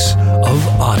Box of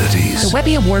Oddities. The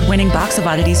Webby Award-winning Box of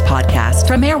Oddities podcast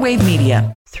from Airwave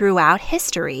Media. Throughout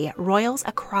history, royals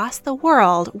across the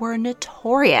world were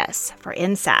notorious for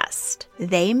incest.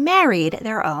 They married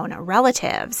their own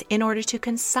relatives in order to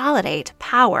consolidate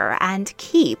power and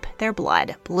keep their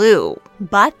blood blue.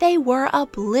 But they were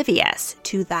oblivious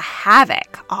to the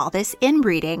havoc all this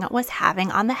inbreeding was having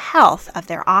on the health of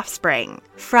their offspring.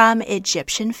 From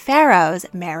Egyptian pharaohs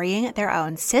marrying their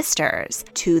own sisters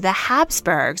to the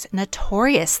Habsburgs'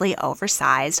 notoriously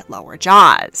oversized lower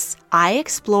jaws. I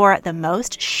explore the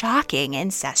most shocking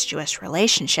incestuous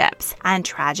relationships and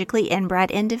tragically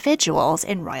inbred individuals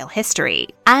in royal history.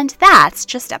 And that's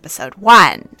just episode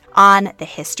 1. On the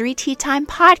History Tea Time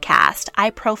podcast, I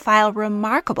profile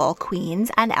remarkable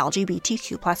queens and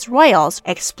LGBTQ+ royals,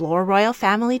 explore royal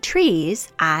family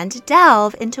trees, and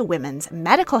delve into women's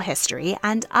medical history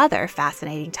and other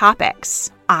fascinating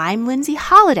topics. I'm Lindsay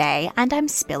Holiday, and I'm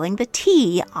spilling the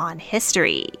tea on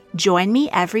history. Join me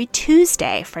every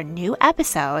Tuesday for new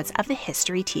episodes of the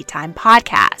History Tea Time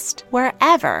podcast,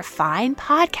 wherever fine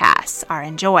podcasts are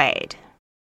enjoyed.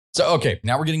 So, okay,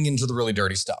 now we're getting into the really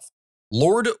dirty stuff.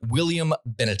 Lord William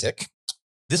Bentinck.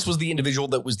 This was the individual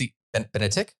that was the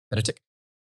Bentinck?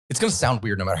 It's going to sound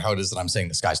weird no matter how it is that I'm saying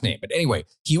this guy's name. But anyway,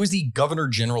 he was the Governor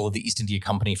General of the East India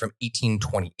Company from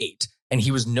 1828. And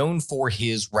he was known for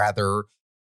his rather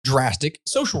drastic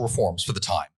social reforms for the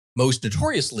time. Most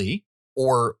notoriously,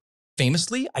 or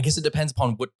famously, I guess it depends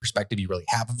upon what perspective you really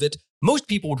have of it. Most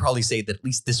people would probably say that at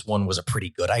least this one was a pretty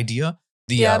good idea.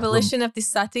 The abolition of the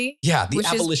sati. Yeah, the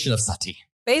abolition of sati.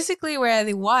 Basically where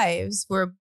the wives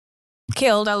were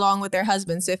killed along with their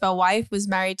husbands. So if a wife was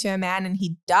married to a man and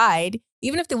he died,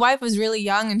 even if the wife was really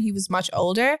young and he was much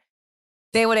older,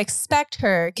 they would expect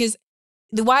her, because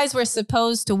the wives were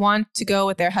supposed to want to go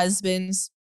with their husbands.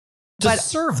 To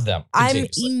serve them. I'm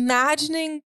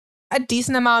imagining a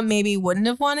decent amount maybe wouldn't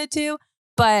have wanted to,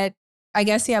 but I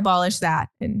guess he abolished that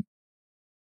and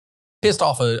pissed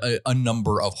off a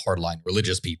number of hardline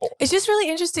religious people. It's just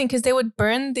really interesting because they would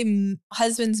burn the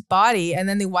husband's body and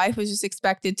then the wife was just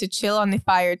expected to chill on the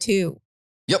fire too.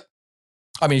 Yep.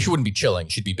 I mean, she wouldn't be chilling.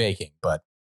 She'd be baking, but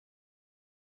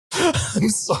I'm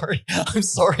sorry.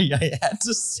 I had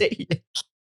to say it.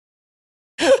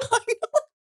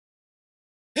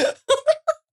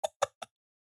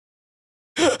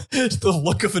 The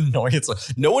look of annoyance.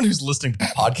 No one who's listening to the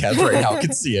podcast right now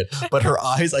can see it, but her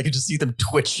eyes, I could just see them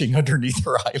twitching underneath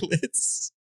her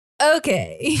eyelids.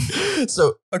 Okay.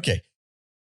 So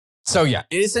yeah,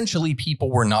 essentially people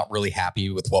were not really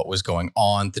happy with what was going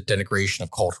on. The denigration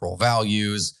of cultural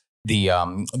values, the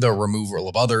removal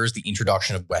of others, the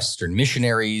introduction of Western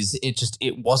missionaries.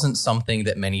 It wasn't something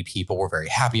that many people were very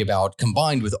happy about,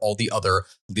 combined with all the other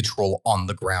literal on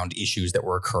the ground issues that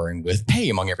were occurring with pay,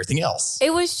 among everything else.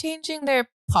 It was changing their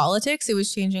politics. It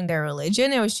was changing their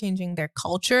religion. It was changing their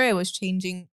culture. It was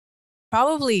changing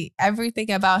probably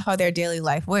everything about how their daily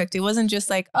life worked. It wasn't just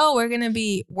like, oh, we're going to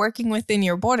be working within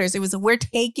your borders. It was, we're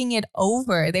taking it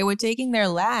over. They were taking their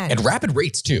land. At rapid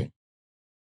rates too.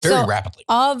 Very rapidly.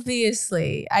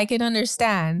 Obviously, I can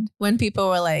understand when people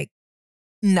were like,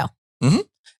 no. Mm-hmm.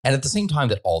 And at the same time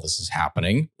that all this is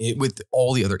happening, with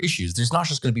all the other issues, there's not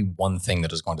just going to be one thing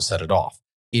that is going to set it off.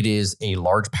 It is a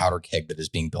large powder keg that is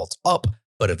being built up,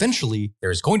 but eventually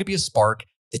there's going to be a spark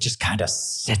that just kind of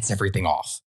sets everything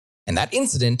off. And that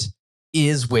incident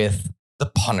is with the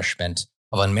punishment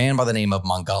of a man by the name of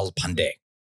Mangal Pandey.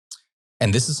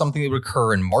 And this is something that would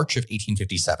occur in March of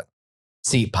 1857.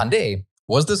 See, Pandey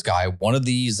was this guy, one of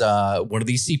these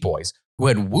sepoys who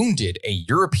had wounded a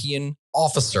European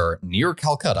officer near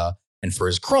Calcutta, and for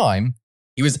his crime,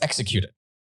 he was executed.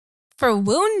 For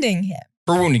wounding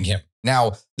him?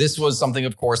 Now, this was something,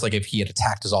 of course, like if he had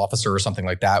attacked his officer or something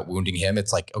like that, wounding him,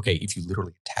 it's like, okay, if you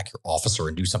literally attack your officer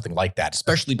and do something like that,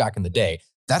 especially back in the day,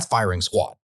 that's firing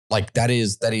squad. Like that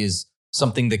is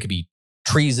something that could be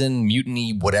treason,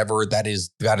 mutiny, whatever. That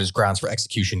is grounds for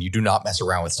execution. You do not mess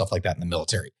around with stuff like that in the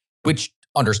military, which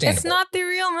understandable. It's not the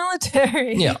real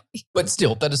military. Yeah, but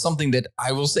still, that is something that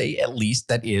I will say at least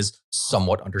that is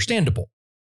somewhat understandable,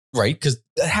 right? Because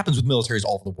that happens with militaries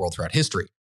all over the world throughout history.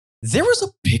 There was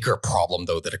a bigger problem,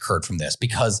 though, that occurred from this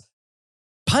because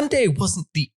Pandey wasn't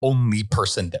the only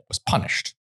person that was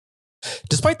punished.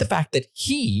 Despite the fact that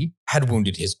he had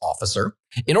wounded his officer,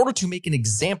 in order to make an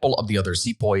example of the other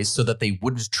sepoys so that they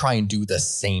wouldn't try and do the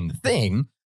same thing,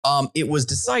 it was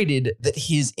decided that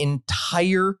his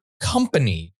entire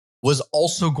company was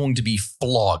also going to be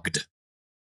flogged.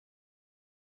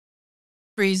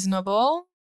 Reasonable.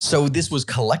 So this was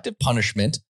collective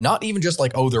punishment, not even just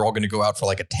like, oh, they're all going to go out for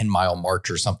like a 10-mile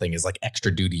march or something as like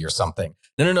extra duty or something.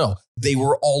 No. They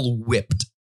were all whipped.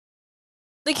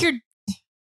 Like you're...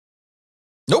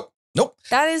 Nope.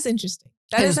 That is interesting.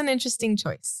 That is an interesting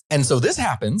choice. And so this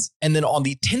happens. And then on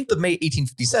the 10th of May,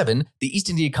 1857, the East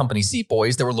India Company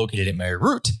sepoys that were located at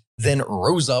Meerut then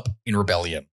rose up in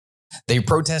rebellion. They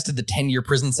protested the 10-year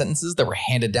prison sentences that were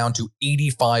handed down to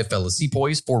 85 fellow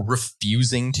sepoys for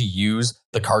refusing to use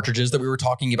the cartridges that we were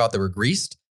talking about that were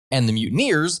greased. And the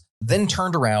mutineers then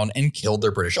turned around and killed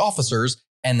their British officers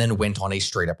and then went on a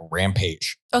straight up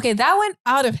rampage. Okay, that went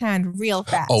out of hand real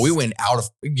fast. Oh, it went out of,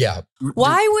 yeah.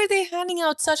 Why were they handing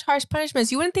out such harsh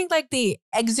punishments? You wouldn't think like the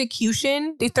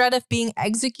execution, the threat of being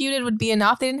executed would be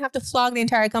enough. They didn't have to flog the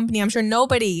entire company. I'm sure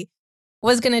nobody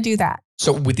was going to do that.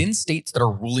 So within states that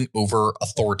are ruling over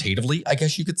authoritatively, I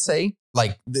guess you could say,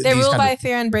 like they rule by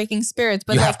fear and breaking spirits,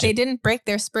 but like they didn't break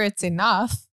their spirits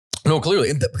enough. No,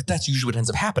 clearly, but that's usually what ends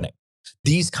up happening.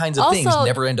 These kinds of things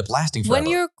never end up lasting forever. When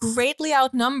you're greatly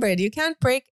outnumbered, you can't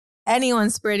break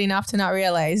anyone's spirit enough to not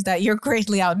realize that you're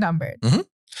greatly outnumbered. Mm-hmm.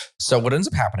 So what ends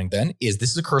up happening then is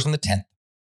this occurs on the 10th.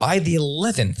 By the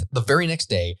 11th, the very next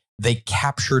day, they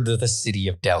captured the city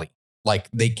of Delhi. Like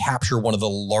they capture one of the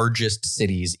largest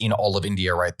cities in all of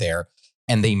India right there.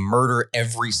 And they murder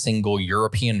every single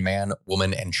European man,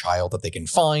 woman, and child that they can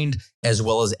find, as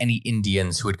well as any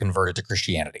Indians who had converted to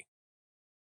Christianity.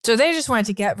 So they just wanted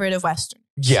to get rid of Western.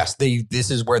 Yes,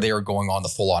 this is where they are going on the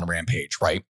full-on rampage,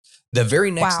 right? The very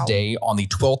next day, on the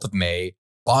 12th of May,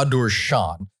 Bahadur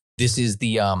Shah, this is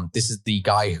the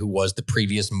guy who was the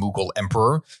previous Mughal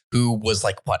emperor, who was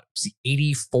like, what, was he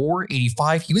 84,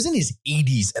 85? He was in his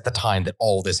 80s at the time that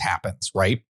all this happens,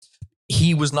 right?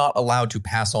 He was not allowed to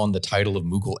pass on the title of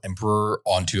Mughal emperor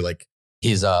onto like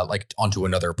his onto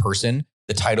another person.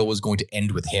 The title was going to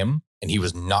end with him, and he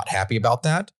was not happy about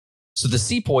that. So the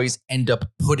sepoys end up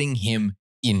putting him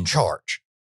in charge.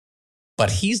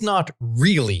 But he's not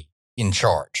really in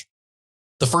charge.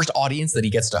 The first audience that he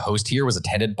gets to host here was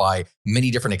attended by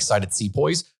many different excited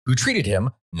sepoys who treated him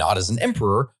not as an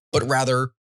emperor, but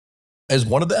rather as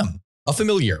one of them, a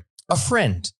familiar, a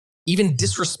friend, even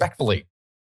disrespectfully.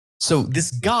 So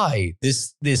this guy,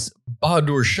 this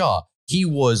Bahadur Shah, he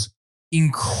was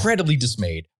incredibly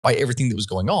dismayed by everything that was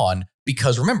going on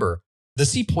because remember, the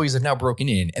sepoys have now broken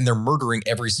in and they're murdering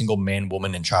every single man,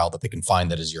 woman, and child that they can find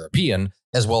that is European,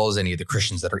 as well as any of the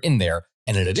Christians that are in there.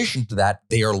 And in addition to that,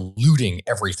 they are looting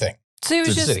everything. So it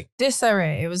was just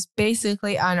disarray. It was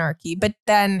basically anarchy. But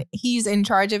then he's in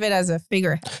charge of it as a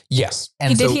figurehead. Yes.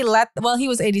 And he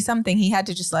was 80-something. He had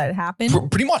to just let it happen.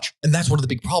 Pretty much. And that's one of the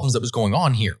big problems that was going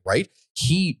on here, right?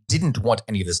 He didn't want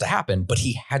any of this to happen, but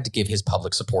he had to give his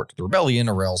public support to the rebellion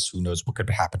or else who knows what could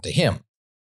happen to him.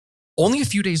 Only a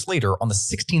few days later, on the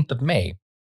 16th of May,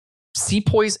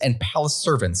 sepoys and palace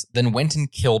servants then went and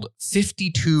killed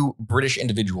 52 British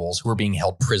individuals who were being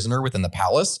held prisoner within the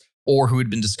palace or who had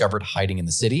been discovered hiding in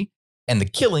the city. And the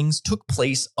killings took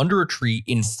place under a tree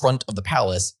in front of the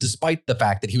palace, despite the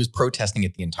fact that he was protesting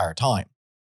it the entire time.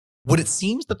 What it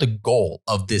seems that the goal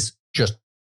of this just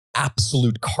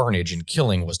absolute carnage and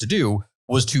killing was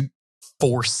to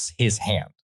force his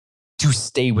hand to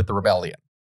stay with the rebellion.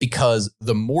 Because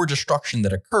the more destruction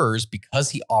that occurs,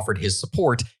 because he offered his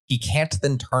support, he can't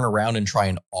then turn around and try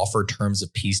and offer terms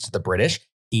of peace to the British.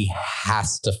 He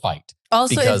has to fight.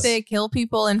 Also, if they kill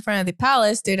people in front of the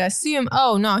palace, they'd assume,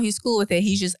 oh, no, he's cool with it.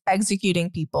 He's just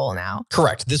executing people now.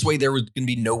 Correct. This way, there was going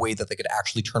to be no way that they could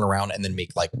actually turn around and then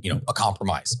make a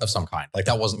compromise of some kind. Like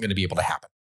that wasn't going to be able to happen.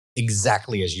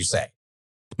 Exactly as you say.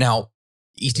 Now,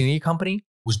 the East India Company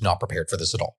was not prepared for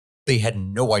this at all. They had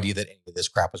no idea that any of this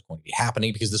crap was going to be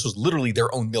happening because this was literally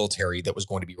their own military that was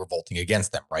going to be revolting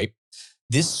against them, right?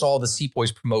 This saw the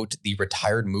sepoys promote the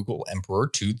retired Mughal emperor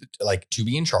to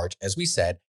be in charge, as we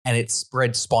said, and it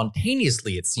spread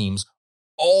spontaneously, it seems,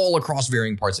 all across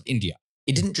varying parts of India.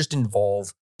 It didn't just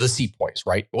involve the sepoys,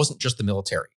 right? It wasn't just the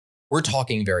military. We're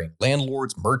talking varying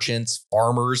landlords, merchants,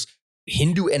 farmers,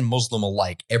 Hindu and Muslim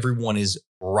alike. Everyone is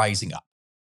rising up.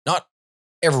 Not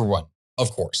everyone,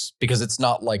 of course, because it's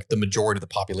not like the majority of the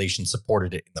population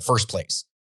supported it in the first place.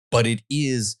 But it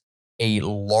is a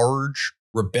large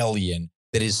rebellion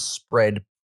that is spread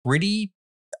pretty,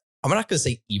 I'm not going to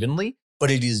say evenly, but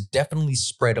it is definitely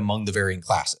spread among the varying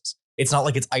classes. It's not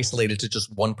like it's isolated to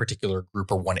just one particular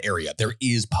group or one area. There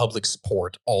is public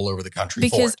support all over the country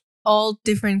because all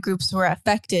different groups were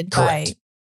affected by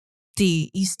the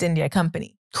East India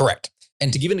Company. Correct.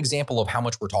 And to give an example of how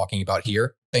much we're talking about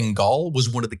here, Bengal was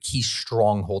one of the key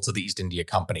strongholds of the East India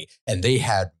Company, and they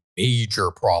had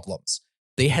major problems.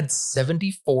 They had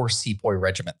 74 sepoy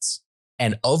regiments,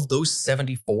 and of those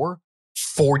 74,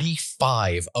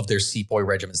 45 of their sepoy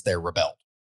regiments there rebelled.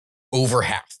 Over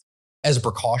half. As a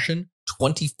precaution,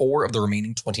 24 of the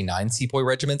remaining 29 sepoy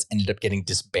regiments ended up getting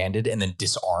disbanded and then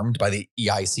disarmed by the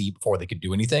EIC before they could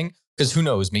do anything, Because who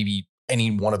knows, maybe any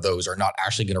one of those are not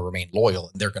actually going to remain loyal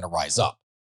and they're going to rise up.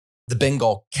 The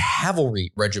Bengal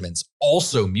cavalry regiments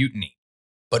also mutiny.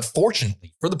 But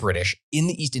fortunately for the British, in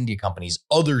the East India Company's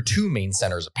other two main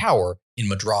centers of power, in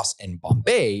Madras and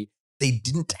Bombay, they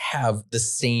didn't have the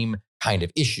same kind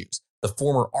of issues. The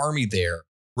former army there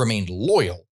remained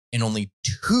loyal, and only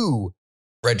two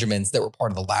regiments that were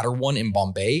part of the latter one in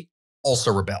Bombay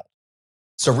also rebelled.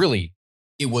 So really,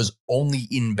 it was only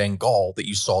in Bengal that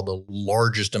you saw the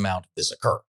largest amount of this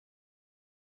occur.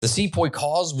 The Sepoy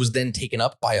cause was then taken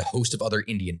up by a host of other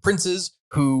Indian princes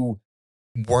who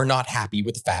were not happy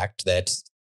with the fact that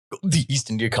the East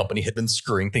India Company had been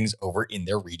screwing things over in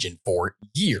their region for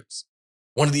years.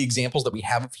 One of the examples that we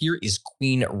have of here is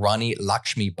Queen Rani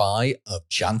Lakshmi Bai of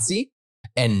Jhansi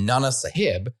and Nana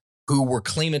Sahib, who were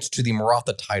claimants to the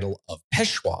Maratha title of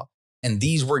Peshwa. And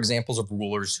these were examples of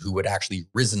rulers who had actually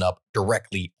risen up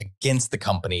directly against the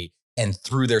company and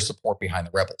threw their support behind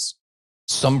the rebels.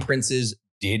 Some princes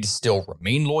did still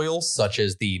remain loyal, such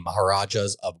as the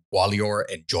Maharajas of Gwalior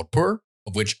and Jodhpur,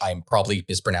 of which I'm probably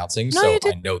mispronouncing. So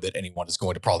I know that anyone is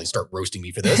going to probably start roasting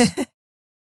me for this.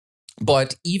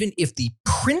 But even if the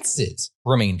princes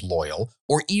remained loyal,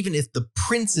 or even if the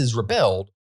princes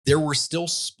rebelled, there were still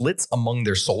splits among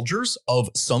their soldiers of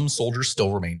some soldiers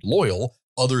still remained loyal,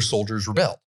 other soldiers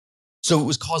rebelled. So it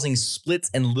was causing splits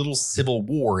and little civil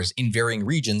wars in varying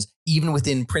regions, even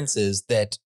within princes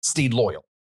that stayed loyal.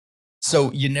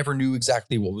 So you never knew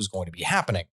exactly what was going to be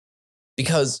happening,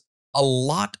 because a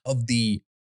lot of the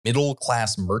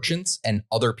middle-class merchants and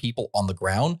other people on the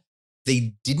ground,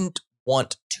 they didn't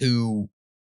want to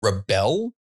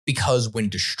rebel, because when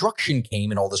destruction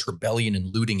came and all this rebellion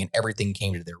and looting and everything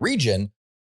came to their region,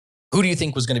 who do you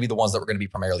think was going to be the ones that were going to be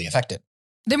primarily affected?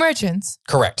 The merchants.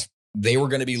 Correct. They were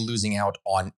going to be losing out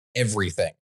on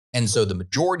everything. And so the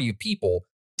majority of people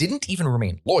didn't even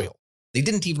remain loyal. They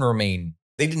didn't even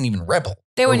rebel.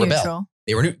 They were rebel. neutral.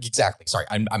 They were exactly. Sorry,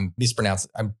 I'm mispronouncing.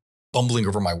 I'm bumbling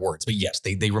over my words. But yes,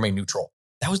 they remained neutral.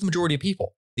 That was the majority of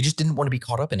people. They just didn't want to be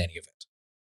caught up in any of it.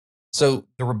 So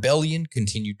the rebellion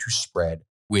continued to spread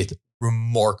with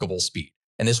remarkable speed.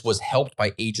 And this was helped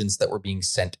by agents that were being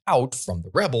sent out from the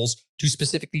rebels to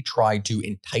specifically try to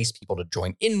entice people to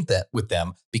join in with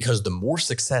them, because the more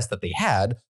success that they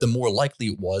had, the more likely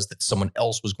it was that someone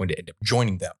else was going to end up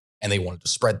joining them. And they wanted to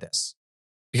spread this.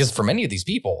 Because for many of these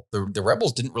people, the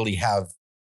rebels didn't really have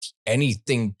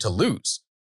anything to lose.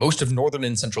 Most of northern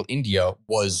and central India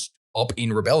was up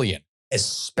in rebellion,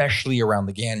 especially around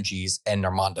the Ganges and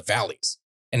Narmada valleys.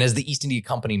 And as the East India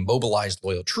Company mobilized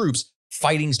loyal troops,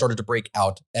 fighting started to break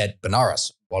out at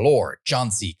Banaras, Walor,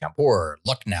 Jhansi, Kanpur,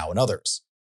 Lucknow, and others.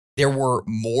 There were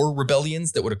more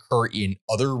rebellions that would occur in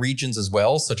other regions as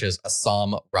well, such as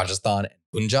Assam, Rajasthan, and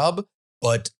Punjab,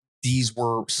 but these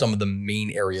were some of the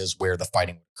main areas where the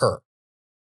fighting would occur.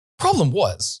 Problem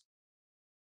was,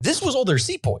 this was all their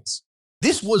sepoys.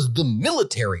 This was the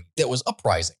military that was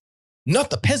uprising, not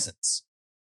the peasants.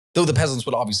 Though the peasants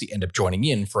would obviously end up joining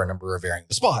in for a number of varying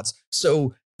spots.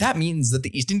 So that means that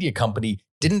the East India Company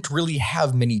didn't really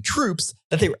have many troops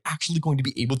that they were actually going to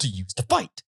be able to use to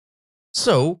fight.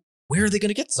 So where are they going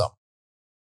to get some?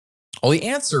 Well, the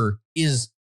answer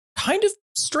is kind of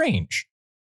strange.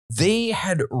 They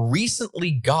had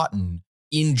recently gotten,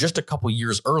 in just a couple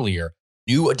years earlier,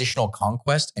 new additional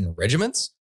conquest and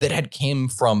regiments that had came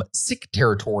from Sikh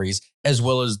territories, as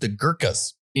well as the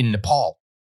Gurkhas in Nepal.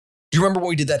 Do you remember when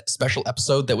we did that special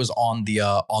episode that was on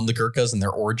the Gurkhas and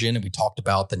their origin, and we talked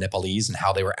about the Nepalese and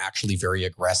how they were actually very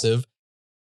aggressive?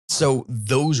 So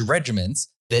those regiments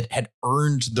that had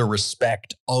earned the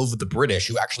respect of the British,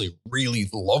 who actually really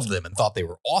loved them and thought they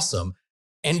were awesome,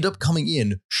 end up coming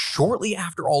in shortly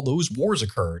after all those wars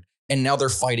occurred, and now they're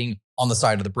fighting on the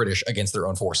side of the British against their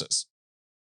own forces.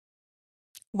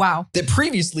 Wow. That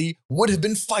previously would have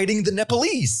been fighting the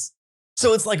Nepalese.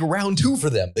 So it's like round two for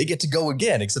them. They get to go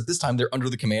again, except this time they're under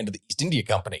the command of the East India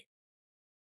Company.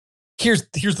 Here's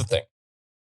the thing.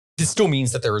 This still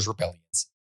means that there is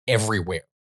rebellions everywhere.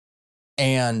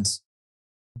 And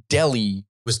Delhi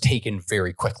was taken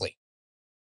very quickly.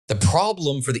 The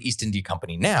problem for the East India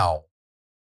Company now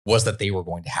was that they were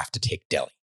going to have to take Delhi,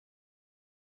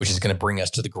 which is going to bring us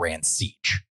to the Grand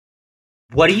Siege.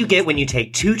 What do you get when you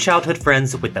take two childhood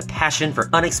friends with a passion for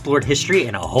unexplored history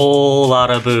and a whole lot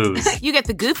of booze? You get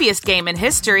the goofiest game in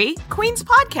history, Queen's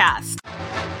Podcast.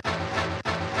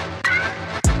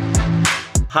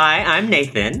 Hi, I'm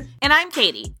Nathan. And I'm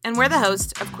Katie, and we're the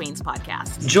host of Queen's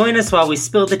Podcast. Join us while we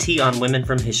spill the tea on women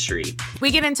from history.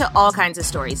 We get into all kinds of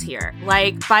stories here,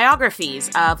 like biographies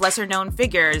of lesser-known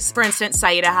figures. For instance,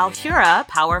 Saida Al-Hura,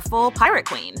 powerful pirate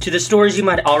queen. To the stories you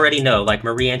might already know, like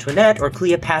Marie Antoinette or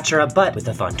Cleopatra, but with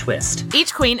a fun twist.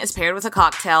 Each queen is paired with a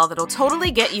cocktail that'll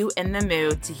totally get you in the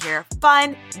mood to hear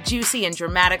fun, juicy, and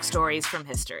dramatic stories from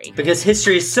history. Because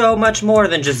history is so much more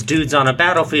than just dudes on a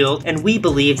battlefield, and we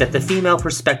believe that the female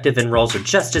perspective and roles are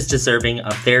just as deserving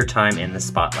of their time in the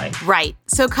spotlight. Right.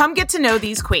 So come get to know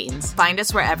these queens. Find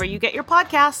us wherever you get your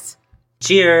podcasts.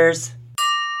 Cheers.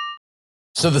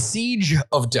 So the siege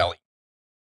of Delhi,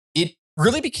 it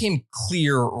really became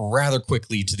clear rather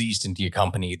quickly to the East India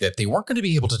Company that they weren't going to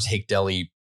be able to take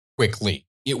Delhi quickly.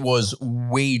 It was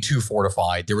way too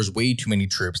fortified. There was way too many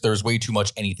troops. There was way too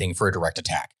much anything for a direct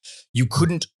attack. You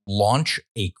couldn't launch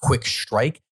a quick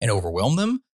strike and overwhelm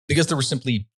them because there were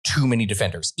simply too many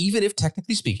defenders, even if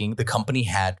technically speaking, the company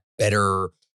had better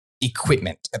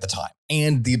equipment at the time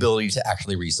and the ability to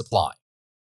actually resupply.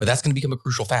 But that's going to become a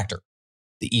crucial factor.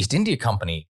 The East India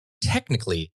Company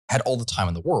technically had all the time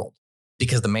in the world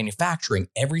because the manufacturing,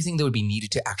 everything that would be needed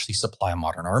to actually supply a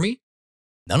modern army,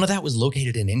 none of that was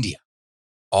located in India.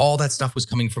 All that stuff was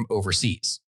coming from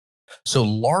overseas. So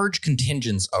large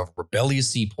contingents of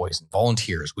rebellious sepoys and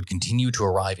volunteers would continue to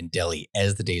arrive in Delhi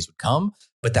as the days would come,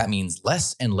 but that means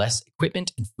less and less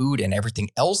equipment and food and everything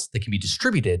else that can be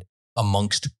distributed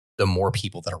amongst the more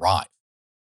people that arrive.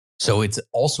 So it's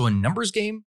also a numbers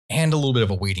game and a little bit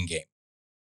of a waiting game.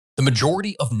 The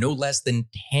majority of no less than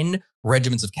 10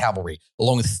 regiments of cavalry,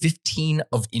 along with 15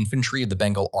 of infantry of the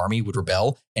Bengal army, would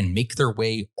rebel and make their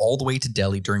way all the way to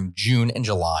Delhi during June and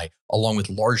July, along with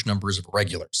large numbers of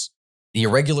regulars. The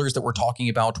irregulars that we're talking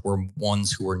about were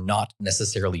ones who were not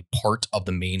necessarily part of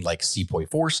the main sepoy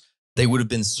force. They would have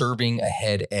been serving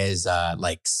ahead as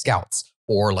scouts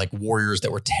or warriors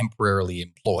that were temporarily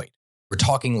employed. We're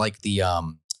talking the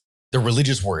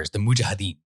religious warriors, the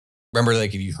mujahideen. Remember,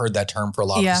 if you heard that term for a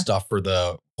lot of the stuff for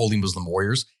the holy Muslim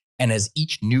warriors. And as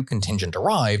each new contingent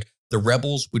arrived, the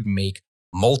rebels would make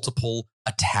multiple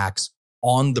attacks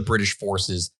on the British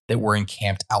forces that were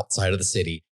encamped outside of the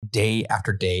city day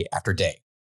after day after day.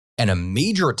 And a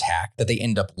major attack that they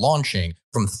end up launching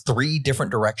from 3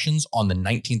 different directions on the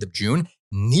 19th of June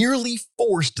nearly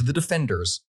forced the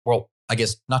defenders, well, I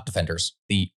guess not defenders,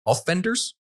 the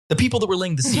offenders, the people that were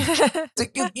laying the siege.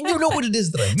 You know what it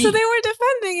is that I mean. So they were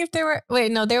defending if they were,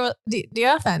 they were the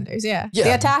offenders, yeah.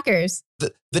 The attackers.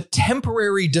 The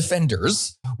temporary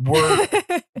defenders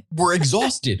were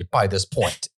exhausted by this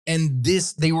point. And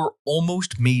they were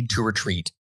almost made to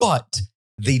retreat, but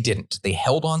they didn't. They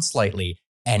held on slightly.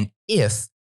 And if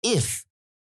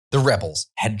the rebels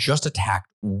had just attacked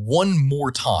one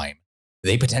more time,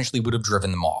 they potentially would have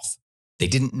driven them off. They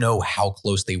didn't know how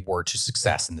close they were to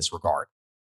success in this regard.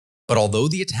 But although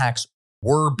the attacks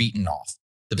were beaten off,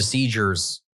 the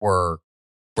besiegers were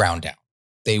ground down.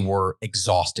 They were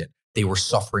exhausted. They were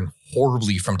suffering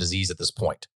horribly from disease at this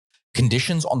point.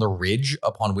 Conditions on the ridge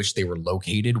upon which they were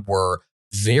located were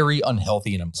very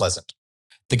unhealthy and unpleasant.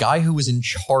 The guy who was in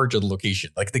charge of the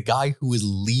location, the guy who was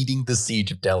leading the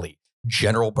siege of Delhi,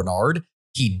 General Bernard,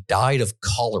 he died of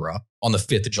cholera on the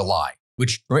 5th of July,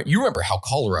 which you remember how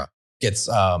cholera gets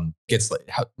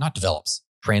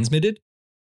transmitted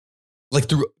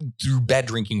through bad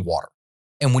drinking water.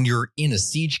 And when you're in a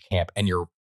siege camp and your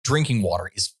drinking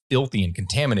water is filthy and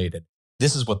contaminated,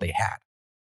 this is what they had.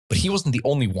 But he wasn't the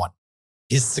only one.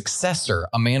 His successor,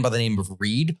 a man by the name of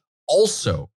Reed,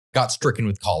 also got stricken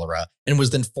with cholera and was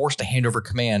then forced to hand over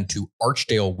command to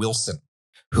Archdale Wilson,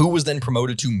 who was then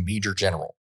promoted to Major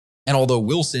General. And although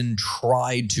Wilson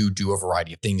tried to do a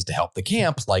variety of things to help the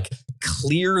camp, like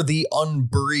clear the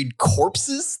unburied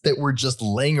corpses that were just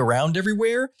laying around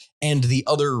everywhere, and the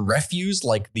other refuse,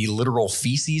 like the literal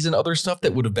feces and other stuff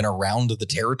that would have been around the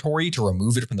territory to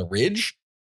remove it from the ridge.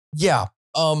 Yeah,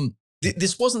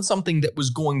 this wasn't something that was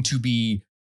going to be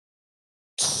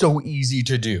so easy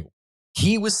to do.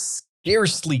 He was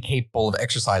scarcely capable of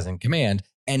exercising command,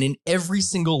 and in every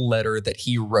single letter that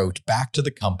he wrote back to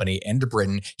the company and to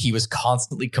Britain, he was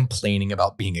constantly complaining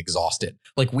about being exhausted.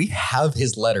 We have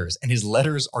his letters, and his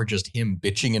letters are just him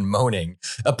bitching and moaning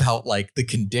about the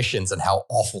conditions and how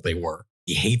awful they were.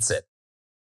 He hates it.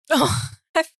 Oh,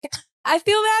 I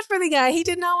feel bad for the guy. He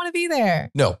did not want to be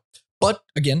there. No, but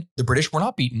again, the British were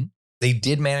not beaten. They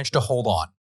did manage to hold on.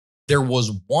 There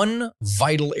was one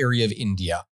vital area of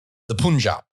India, the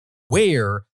Punjab,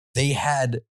 where they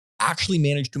had actually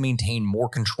managed to maintain more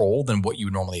control than what you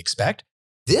would normally expect.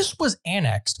 This was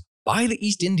annexed by the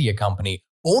East India Company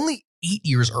only 8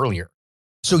 years earlier.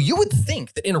 So you would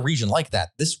think that in a region like that,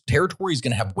 this territory is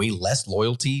going to have way less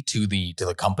loyalty to the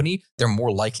company. They're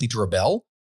more likely to rebel.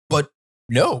 But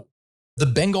no, the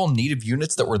Bengal native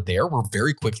units that were there were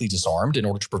very quickly disarmed in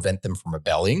order to prevent them from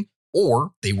rebelling,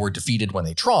 or they were defeated when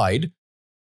they tried,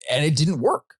 and it didn't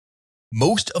work.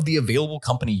 Most of the available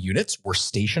company units were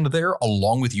stationed there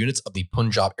along with units of the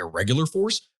Punjab Irregular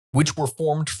Force, which were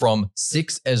formed from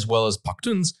Sikhs as well as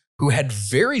Pakhtuns, who had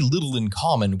very little in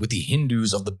common with the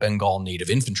Hindus of the Bengal native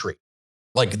infantry.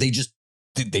 Like they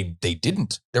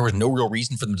didn't. There was no real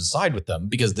reason for them to side with them,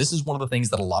 because this is one of the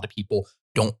things that a lot of people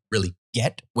don't really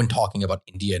get when talking about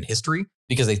India and history,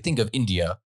 because they think of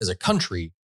India as a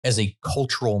country as a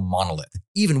cultural monolith,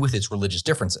 even with its religious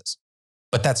differences.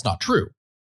 But that's not true.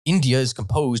 India is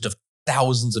composed of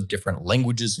thousands of different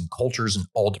languages and cultures and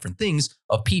all different things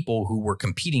of people who were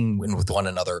competing with one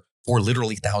another for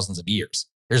literally thousands of years.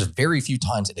 There's very few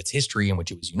times in its history in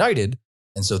which it was united.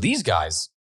 And so these guys,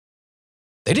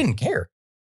 they didn't care.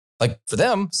 Like for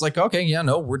them, it's like, okay, yeah,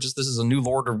 no, this is a new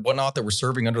lord or whatnot that we're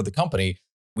serving under the company.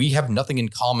 We have nothing in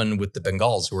common with the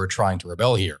Bengals who are trying to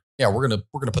rebel here. Yeah, we're gonna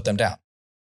put them down.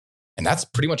 And that's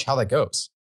pretty much how that goes.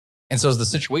 And so as the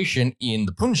situation in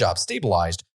the Punjab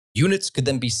stabilized, units could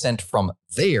then be sent from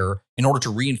there in order to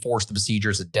reinforce the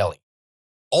besiegers at Delhi.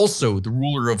 Also, the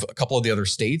ruler of a couple of the other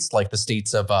states, like the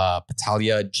states of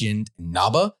Patalia, Jind, and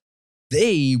Nabha,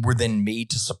 they were then made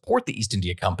to support the East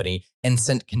India Company and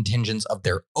sent contingents of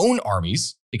their own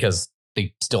armies, because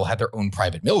they still had their own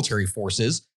private military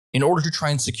forces, in order to try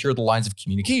and secure the lines of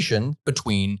communication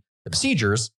between the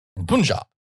besiegers and Punjab,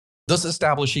 thus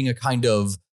establishing a kind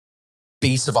of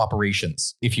base of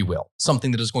operations, if you will,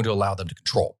 something that is going to allow them to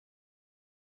control.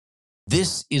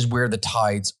 This is where the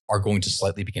tides are going to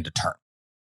slightly begin to turn,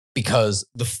 because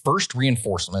the first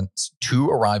reinforcements to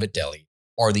arrive at Delhi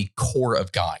are the Corps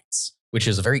of Guides, which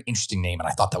is a very interesting name, and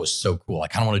I thought that was so cool. I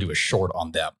kind of want to do a short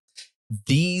on them.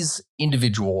 These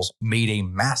individuals made a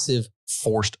massive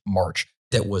forced march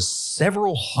that was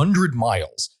several hundred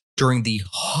miles during the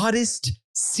hottest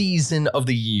season of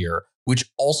the year,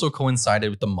 which also coincided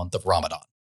with the month of Ramadan.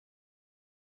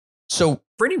 So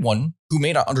for anyone who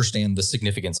may not understand the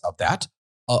significance of that,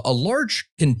 a large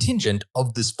contingent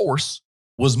of this force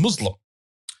was Muslim.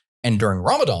 And during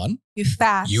Ramadan, you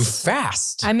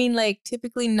fast. I mean, like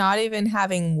typically not even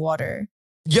having water.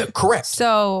 Yeah, correct.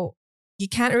 So you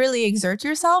can't really exert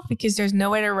yourself because there's no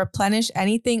way to replenish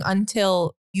anything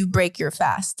until you break your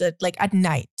fast, like at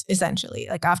night, essentially,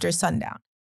 like after sundown.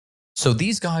 So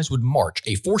these guys would march,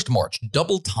 a forced march,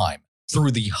 double time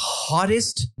through the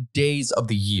hottest days of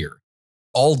the year,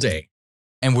 all day,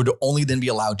 and would only then be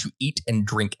allowed to eat and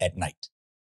drink at night.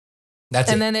 That's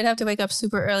it. And then they'd have to wake up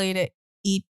super early to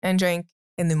eat and drink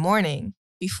in the morning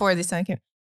before the sun came.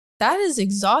 That is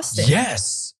exhausting.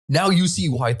 Yes. Now you see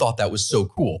why I thought that was so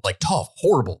cool. Like tough,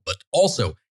 horrible, but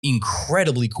also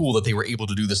incredibly cool that they were able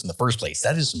to do this in the first place.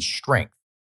 That is some strength.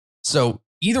 So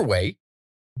either way,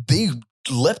 they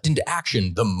leapt into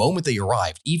action the moment they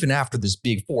arrived, even after this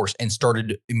big force, and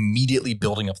started immediately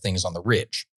building up things on the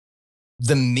ridge.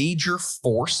 The major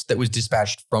force that was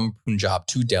dispatched from Punjab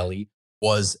to Delhi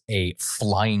was a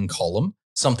flying column,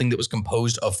 something that was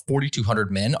composed of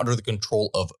 4,200 men under the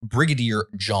control of Brigadier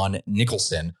John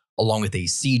Nicholson, along with a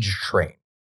siege train.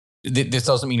 This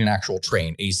doesn't mean an actual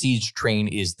train. A siege train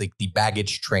is the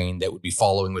baggage train that would be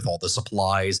following with all the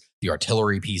supplies, the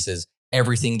artillery pieces,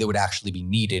 everything that would actually be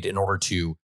needed in order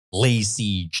to lay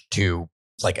siege to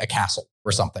like a castle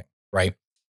or something, right?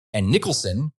 And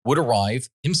Nicholson would arrive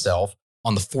himself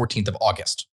on the 14th of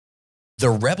August. The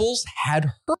rebels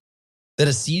had heard that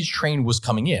a siege train was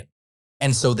coming in,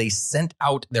 and so they sent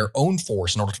out their own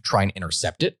force in order to try and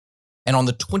intercept it. And on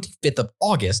the 25th of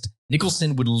August,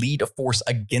 Nicholson would lead a force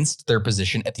against their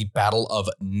position at the Battle of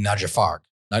Najafar.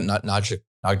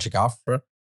 Najafar.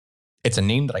 It's a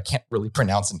name that I can't really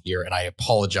pronounce in here, and I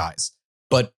apologize.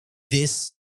 But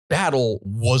this battle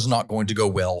was not going to go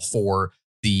well for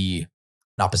the,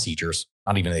 not besiegers,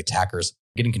 not even the attackers.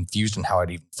 I'm getting confused on how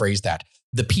I'd even phrase that.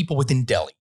 The people within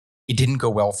Delhi. It didn't go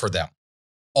well for them.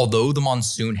 Although the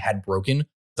monsoon had broken,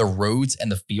 the roads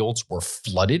and the fields were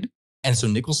flooded. And so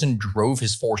Nicholson drove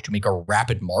his force to make a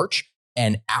rapid march,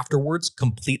 and afterwards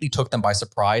completely took them by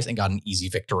surprise and got an easy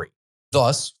victory.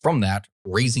 Thus, from that,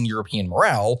 raising European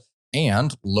morale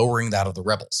and lowering that of the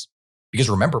rebels. Because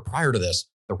remember, prior to this,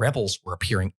 the rebels were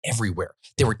appearing everywhere.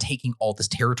 They were taking all this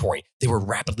territory. They were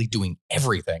rapidly doing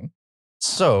everything.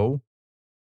 So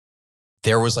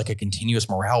there was like a continuous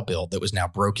morale build that was now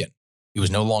broken. It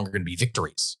was no longer going to be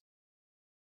victories.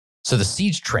 So the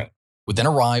siege train would then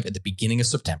arrive at the beginning of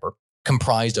September,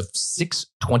 comprised of 6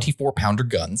 24-pounder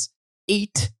guns,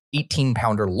 8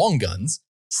 18-pounder long guns,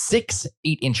 6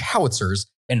 8-inch howitzers,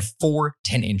 and 4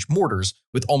 10-inch mortars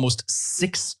with almost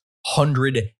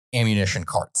 600 ammunition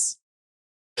carts.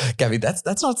 Gabby, that's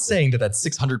not saying that that's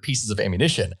 600 pieces of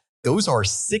ammunition. Those are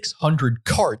 600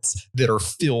 carts that are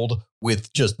filled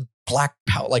with just black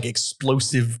powder, like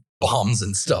explosive bombs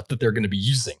and stuff that they're going to be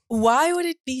using. Why would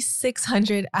it be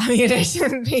 600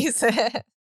 ammunition pieces?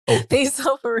 Oh, Be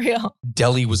so for real.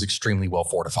 Delhi was extremely well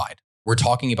fortified. We're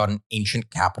talking about an ancient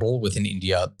capital within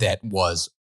India that was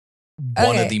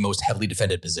one of the most heavily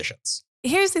defended positions.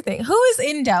 Here's the thing. Who is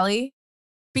in Delhi?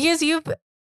 Because you've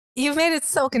made it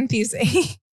so confusing.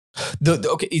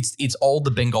 Okay, it's all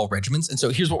the Bengal regiments. And so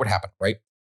here's what would happen, right?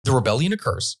 The rebellion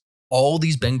occurs. All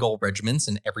these Bengal regiments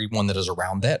and everyone that is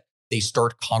around that, they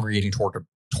start congregating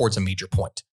towards a major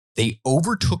point. They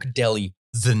overtook Delhi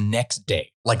the next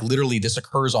day. Like literally this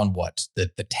occurs on what? The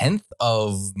 10th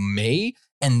of May.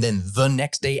 And then the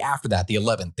next day after that, the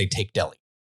 11th, they take Delhi.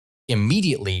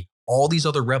 Immediately, all these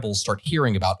other rebels start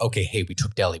hearing about, okay, hey, we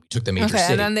took Delhi. We took the major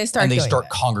city. And then they start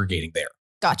congregating there.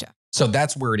 Gotcha. So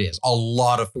that's where it is. A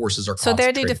lot of forces are So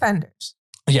they're the defenders.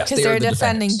 Yes, because they're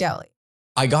defending Delhi.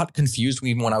 I got confused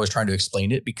even when I was trying to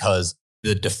explain it because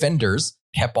the defenders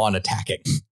kept on attacking.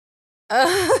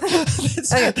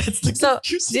 So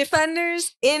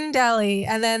defenders in Delhi,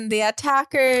 and then the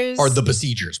attackers are the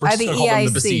besiegers. We're are just the going to call them EIC.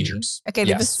 the besiegers. Okay,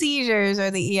 the besiegers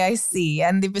are the EIC,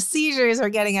 and the besiegers are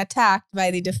getting attacked by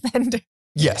the defender.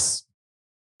 Yes.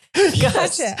 Gotcha.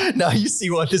 Yes. Now you see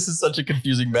why this is such a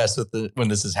confusing mess when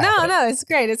this is happening. No, it's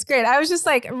great. It's great. I was just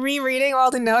like rereading all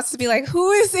the notes to be like,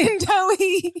 who is in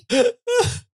Delhi?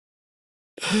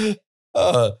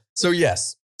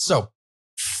 So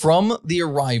from the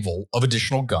arrival of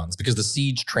additional guns, because the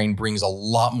siege train brings a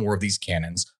lot more of these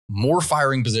cannons, more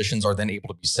firing positions are then able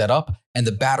to be set up, and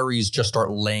the batteries just start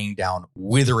laying down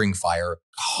withering fire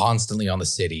constantly on the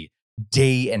city,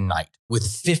 day and night, with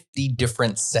 50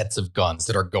 different sets of guns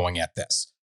that are going at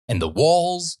this. And the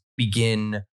walls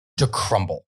begin to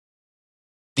crumble.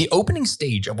 The opening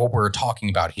stage of what we're talking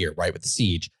about here, right, with the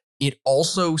siege, it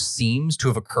also seems to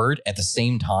have occurred at the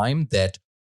same time that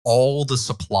all the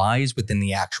supplies within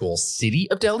the actual city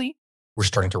of Delhi were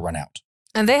starting to run out.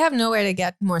 And they have nowhere to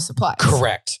get more supplies.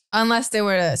 Correct. Unless they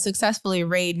were to successfully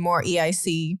raid more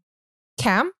EIC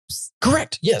camps.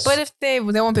 Correct, yes. But if they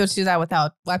won't be able to do that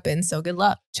without weapons, so good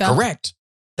luck. Chuck. Correct.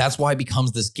 That's why it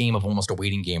becomes this game of almost a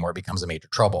waiting game where it becomes a major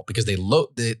trouble because the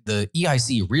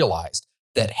EIC realized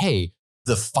that, hey,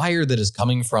 the fire that is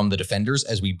coming from the defenders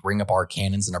as we bring up our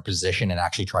cannons in our position and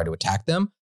actually try to attack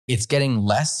them, it's getting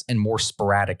less and more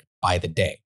sporadic by the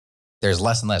day. There's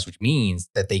less and less, which means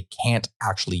that they can't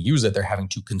actually use it. They're having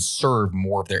to conserve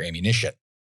more of their ammunition.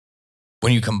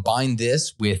 When you combine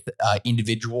this with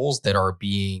individuals that are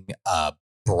being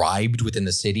bribed within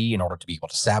the city in order to be able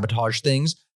to sabotage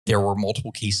things, there were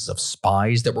multiple cases of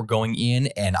spies that were going in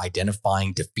and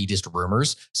identifying defeatist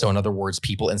rumors. So in other words,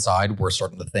 people inside were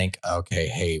starting to think, okay,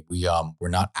 hey, we're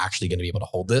not actually going to be able to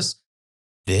hold this.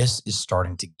 This is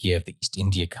starting to give the East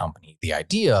India Company the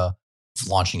idea of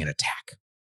launching an attack.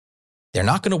 They're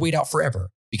not going to wait out forever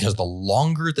because the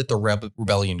longer that the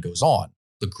rebellion goes on,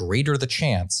 the greater the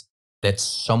chance that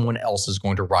someone else is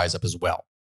going to rise up as well.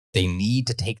 They need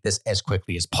to take this as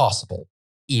quickly as possible,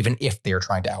 even if they're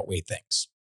trying to outweigh things.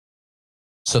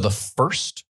 So the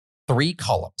first 3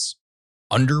 columns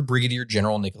under Brigadier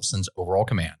General Nicholson's overall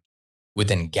command would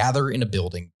then gather in a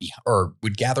building, or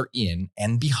would gather in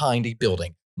and behind a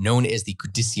building known as the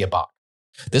Qudsiya Bagh.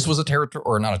 This was a territory,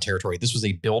 or not a territory, this was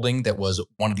a building that was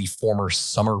one of the former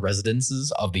summer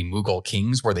residences of the Mughal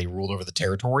kings where they ruled over the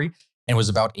territory and was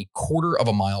about a quarter of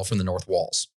a mile from the north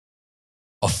walls.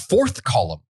 A 4th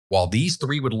column, while these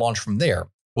 3 would launch from there,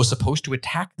 was supposed to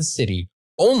attack the city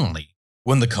only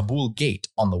when the Kabul gate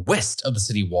on the west of the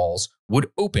city walls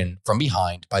would open from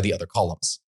behind by the other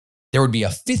columns. There would be a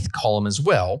 5th column as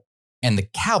well, and the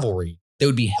cavalry that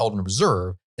would be held in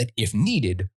reserve that, if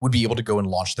needed, would be able to go and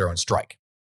launch their own strike.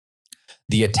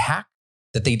 The attack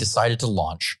that they decided to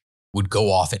launch would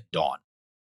go off at dawn.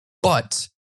 But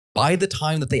by the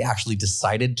time that they actually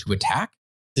decided to attack,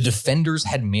 the defenders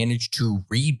had managed to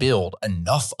rebuild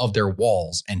enough of their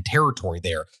walls and territory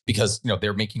there because,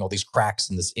 they're making all these cracks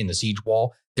in the siege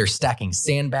wall. They're stacking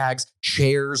sandbags,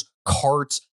 chairs,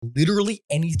 carts, literally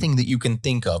anything that you can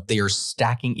think of. They are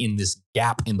stacking in this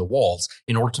gap in the walls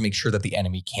in order to make sure that the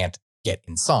enemy can't get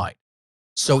inside.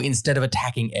 So instead of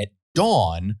attacking at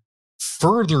dawn,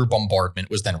 further bombardment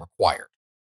was then required.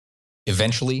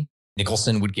 Eventually,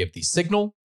 Nicholson would give the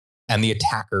signal, and the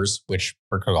attackers, which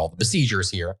are called the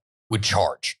besiegers here, would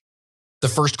charge. The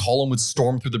first column would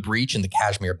storm through the breach in the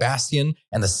Kashmir Bastion,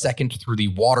 and the second through the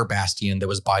water bastion that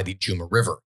was by the Juma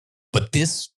River. But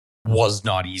this was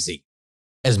not easy,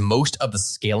 as most of the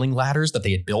scaling ladders that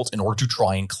they had built in order to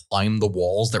try and climb the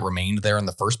walls that remained there in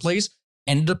the first place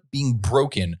ended up being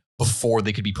broken before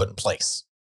they could be put in place.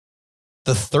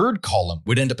 The third column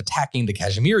would end up attacking the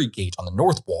Kashmiri Gate on the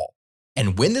north wall.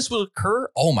 And when this would occur,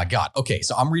 oh my God. Okay,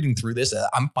 so I'm reading through this.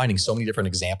 I'm finding so many different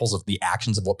examples of the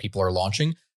actions of what people are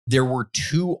launching. There were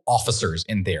 2 officers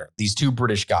in there, these 2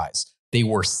 British guys. They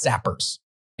were sappers.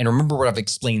 And remember what I've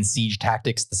explained siege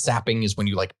tactics? The sapping is when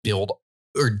you like build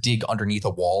or dig underneath a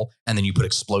wall and then you put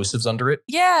explosives under it.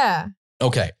 Yeah.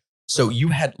 Okay, so you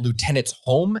had Lieutenants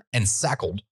Holm and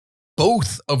Sackled,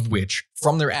 both of which,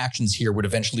 from their actions here, would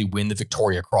eventually win the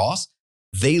Victoria Cross.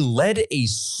 They led a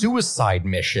suicide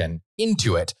mission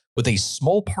into it with a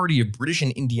small party of British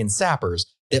and Indian sappers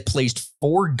that placed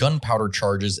 4 gunpowder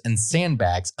charges and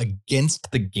sandbags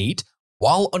against the gate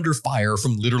while under fire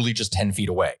from literally just 10 feet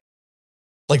away.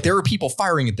 Like, there are people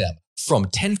firing at them from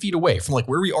 10 feet away, from like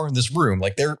where we are in this room.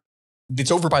 Like,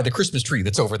 it's over by the Christmas tree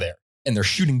that's over there, and they're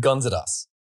shooting guns at us.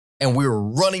 And we were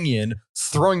running in,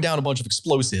 throwing down a bunch of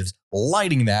explosives,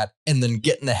 lighting that, and then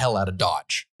getting the hell out of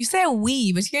Dodge. You say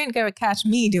we, but you ain't gonna catch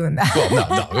me doing that. Well,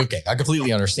 no, okay. I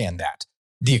completely understand that.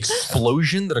 The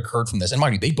explosion that occurred from this, and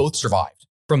mind you, they both survived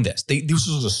from this. This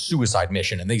was a suicide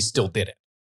mission, and they still did it.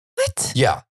 What?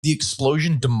 Yeah. The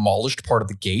explosion demolished part of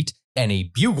the gate, and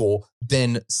a bugle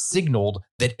then signaled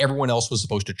that everyone else was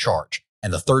supposed to charge.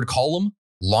 And the third column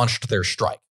launched their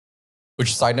strike.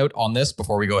 Which, side note on this,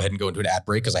 before we go ahead and go into an ad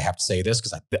break, because I have to say this,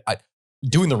 because I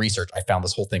doing the research, I found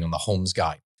this whole thing on the Holmes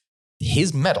guide.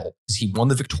 His medal, because he won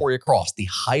the Victoria Cross, the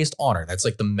highest honor. That's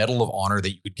like the Medal of Honor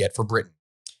that you could get for Britain.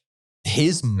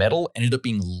 His medal ended up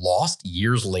being lost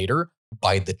years later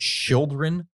by the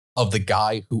children of the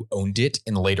guy who owned it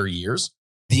in later years.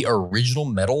 The original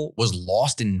medal was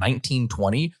lost in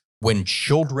 1920 when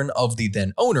children of the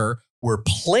then owner were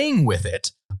playing with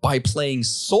it by playing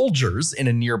soldiers in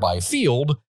a nearby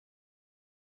field,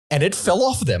 and it fell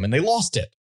off them and they lost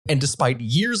it. And despite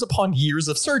years upon years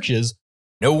of searches,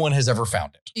 no one has ever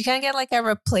found it. You can't get like a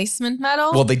replacement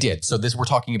medal? Well, they did. So we're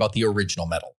talking about the original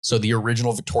medal. So the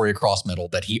original Victoria Cross medal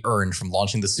that he earned from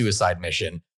launching the suicide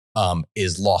mission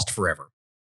is lost forever.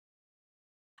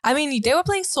 I mean, they were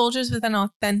playing soldiers with an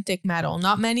authentic medal.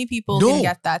 Not many people can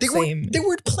get that same. They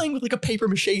weren't playing with like a paper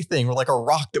mache thing or like a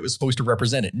rock that was supposed to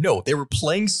represent it. No, they were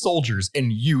playing soldiers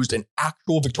and used an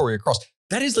actual Victoria Cross.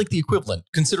 That is like the equivalent,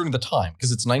 considering the time,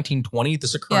 because it's 1920.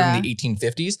 This occurred in the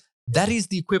 1850s. That is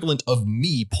the equivalent of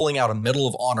me pulling out a Medal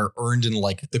of Honor earned in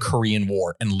like the Korean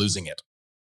War and losing it.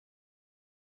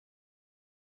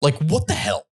 Like, what the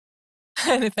hell?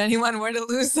 And if anyone were to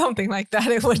lose something like that,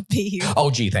 it would be you.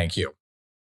 Oh, gee, thank you.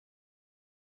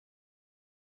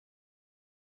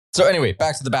 So anyway,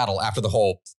 back to the battle after the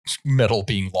whole medal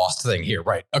being lost thing here.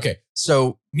 Right. Okay.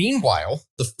 So meanwhile,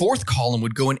 the fourth column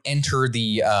would go and enter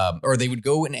the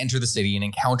city and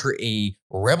encounter a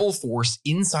rebel force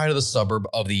inside of the suburb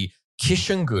of the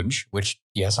Kishangunj, which,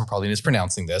 yes, I'm probably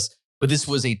mispronouncing this, but this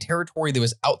was a territory that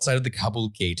was outside of the Kabul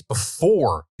gate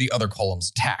before the other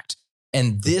columns attacked.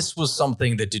 And this was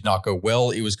something that did not go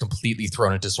well. It was completely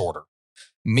thrown into disorder.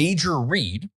 Major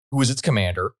Reed, who was its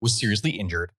commander, was seriously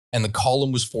injured, and the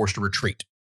column was forced to retreat.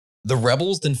 The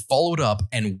rebels then followed up,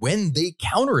 and when they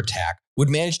counterattack, would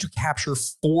manage to capture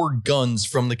 4 guns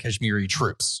from the Kashmiri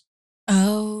troops.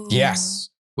 Oh. Yes,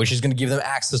 which is going to give them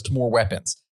access to more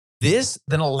weapons. This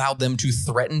then allowed them to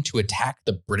threaten to attack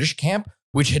the British camp,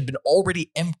 which had been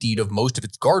already emptied of most of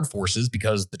its guard forces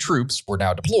because the troops were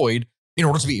now deployed in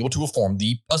order to be able to form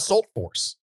the assault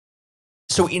force.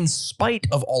 So in spite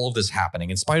of all of this happening,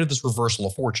 in spite of this reversal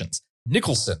of fortunes,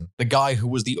 Nicholson, the guy who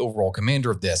was the overall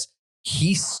commander of this,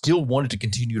 he still wanted to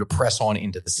continue to press on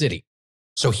into the city.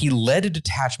 So he led a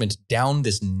detachment down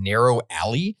this narrow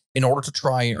alley in order to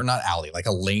try, or not alley, like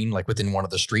a lane, like within one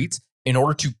of the streets, in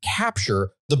order to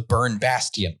capture the Burn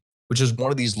Bastion, which is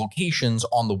one of these locations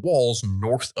on the walls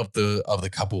north of the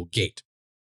Kabul gate.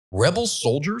 Rebel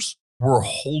soldiers were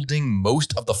holding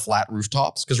most of the flat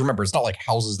rooftops, because remember, it's not like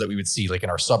houses that we would see like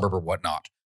in our suburb or whatnot.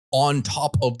 On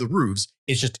top of the roofs,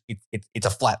 it's a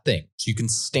flat thing. So you can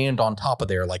stand on top of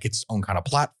there like its own kind of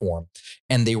platform.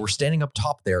 And they were standing up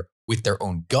top there with their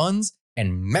own guns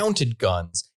and mounted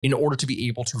guns in order to be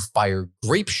able to fire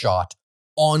grape shot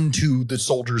onto the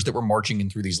soldiers that were marching in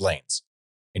through these lanes.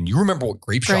 And you remember what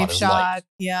grape shot is like.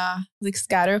 Yeah. Like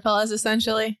scatter pellets,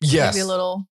 essentially. Yes. Maybe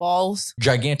little balls.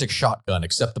 Gigantic shotgun,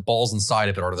 except the balls inside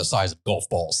of it are the size of golf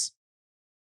balls.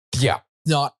 Yeah,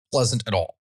 not pleasant at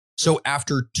all. So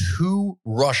after 2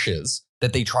 rushes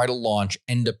that they try to launch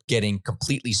end up getting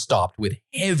completely stopped with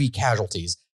heavy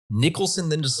casualties, Nicholson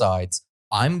then decides,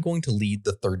 I'm going to lead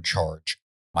the third charge.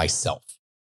 myself.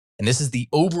 And this is the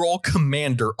overall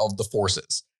commander of the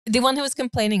forces. The one who was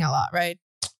complaining a lot, right?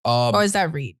 Or is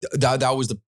that Reed? That was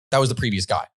the previous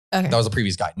guy. Okay. That was the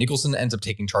previous guy. Nicholson ends up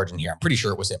taking charge in here. I'm pretty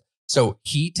sure it was him. So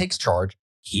he takes charge,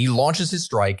 he launches his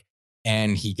strike,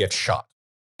 and he gets shot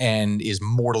and is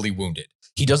mortally wounded.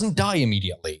 He doesn't die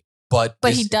immediately, but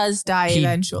he does die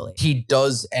eventually. He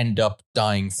does end up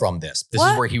dying from this. This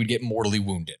is where he would get mortally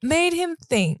wounded. Made him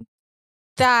think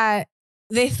that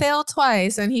they failed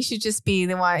twice and he should just be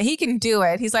the one. He can do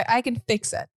it. He's like, I can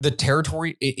fix it. The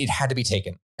territory, it had to be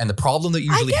taken. And the problem that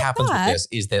usually happens with this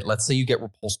is that, let's say you get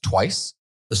repulsed twice,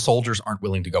 the soldiers aren't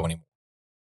willing to go anymore.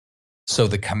 So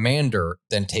the commander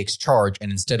then takes charge,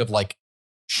 and instead of like,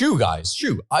 shoo guys,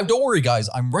 shoo, don't worry guys,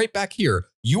 I'm right back here.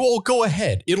 You all go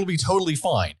ahead. It'll be totally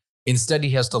fine. Instead, he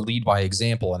has to lead by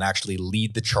example and actually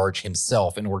lead the charge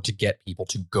himself in order to get people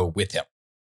to go with him.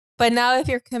 But now if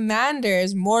your commander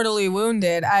is mortally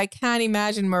wounded, I can't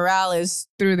imagine morale is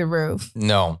through the roof.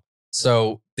 No.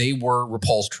 So they were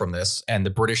repulsed from this, and the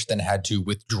British then had to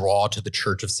withdraw to the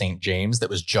Church of St. James that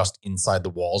was just inside the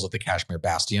walls of the Kashmir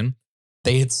Bastion.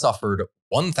 They had suffered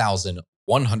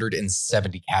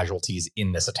 1,170 casualties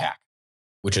in this attack,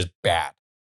 which is bad.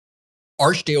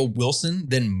 Archdale Wilson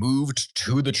then moved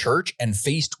to the church, and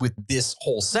faced with this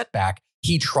whole setback,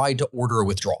 he tried to order a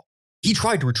withdrawal. He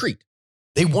tried to retreat.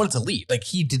 They wanted to leave. Like,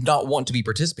 he did not want to be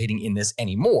participating in this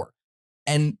anymore.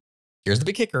 And here's the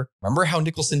big kicker. Remember how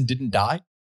Nicholson didn't die?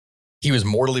 He was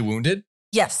mortally wounded.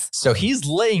 Yes. So he's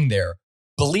laying there,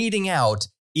 bleeding out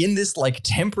in this like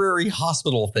temporary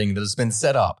hospital thing that has been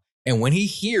set up. And when he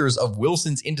hears of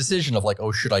Wilson's indecision of like,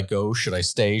 oh, should I go? Should I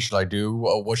stay? Should I do?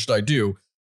 What should I do?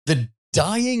 The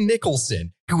dying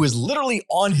Nicholson, who is literally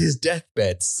on his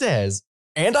deathbed, says,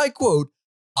 and I quote,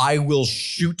 I will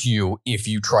shoot you if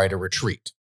you try to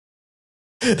retreat.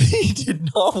 He did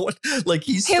not want, like,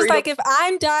 he was like, if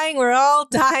I'm dying, we're all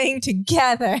dying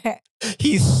together.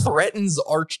 He threatens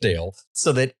Archdale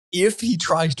so that if he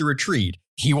tries to retreat,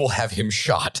 he will have him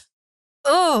shot.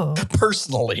 Oh.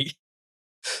 Personally.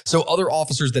 So other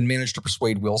officers then managed to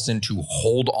persuade Wilson to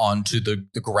hold on to the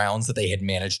grounds that they had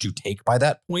managed to take by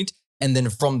that point, and then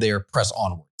from there press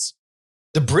onwards.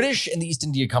 The British and the East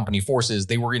India Company forces,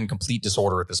 they were in complete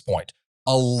disorder at this point.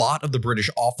 A lot of the British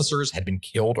officers had been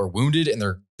killed or wounded, and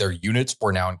their units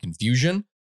were now in confusion.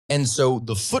 And so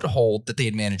the foothold that they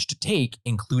had managed to take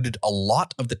included a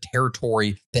lot of the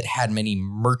territory that had many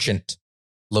merchant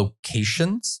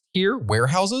locations here,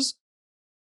 warehouses.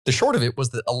 The short of it was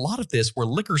that a lot of this were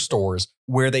liquor stores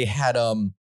where they had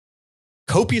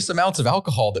copious amounts of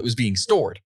alcohol that was being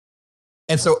stored.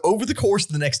 And so over the course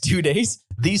of the next 2 days,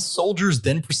 these soldiers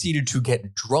then proceeded to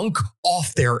get drunk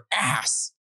off their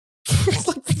ass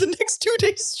like for the next 2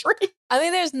 days straight. I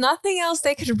mean, there's nothing else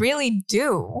they could really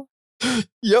do.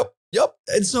 Yep.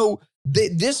 And so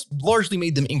this largely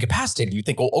made them incapacitated. You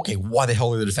think, well, okay, why the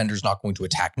hell are the defenders not going to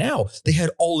attack now? They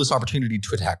had all this opportunity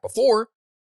to attack before.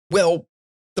 Well,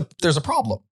 there's a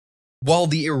problem. While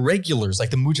the irregulars, like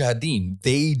the Mujahideen,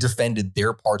 they defended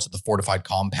their parts of the fortified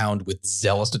compound with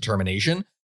zealous determination,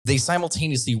 they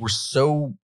simultaneously were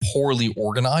so poorly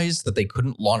organized that they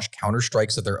couldn't launch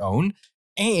counterstrikes of their own.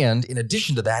 And in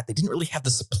addition to that, they didn't really have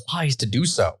the supplies to do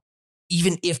so.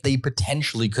 Even if they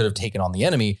potentially could have taken on the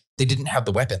enemy, they didn't have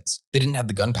the weapons. They didn't have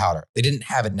the gunpowder. They didn't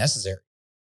have it necessary.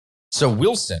 So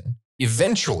Wilson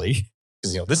eventually,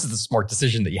 because this is the smart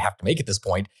decision that you have to make at this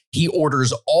point, he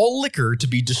orders all liquor to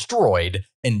be destroyed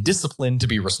and discipline to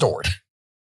be restored.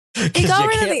 Because you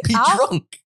can't be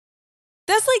drunk.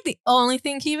 That's like the only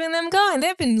thing keeping them going.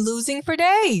 They've been losing for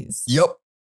days. Yep.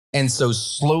 And so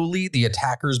slowly the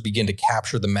attackers begin to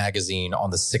capture the magazine on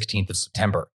the 16th of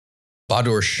September.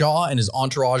 Bahadur Shah and his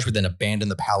entourage would then abandon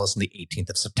the palace on the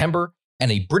 18th of September,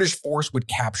 and a British force would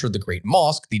capture the Great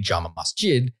Mosque, the Jama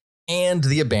Masjid, and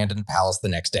the abandoned palace the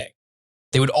next day.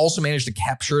 They would also manage to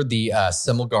capture the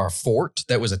Semilgar fort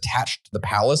that was attached to the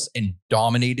palace and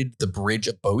dominated the bridge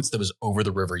of boats that was over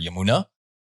the river Yamuna.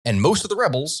 And most of the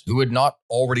rebels who had not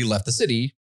already left the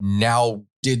city now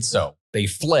did so. They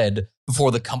fled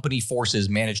before the company forces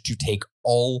managed to take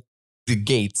all the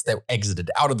gates that exited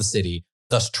out of the city,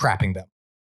 thus trapping them.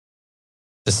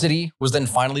 The city was then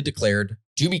finally declared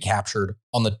to be captured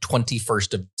on the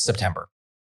 21st of September.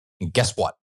 And guess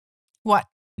what? What?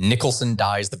 Nicholson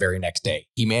dies the very next day.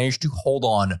 He managed to hold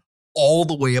on all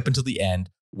the way up until the end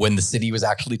when the city was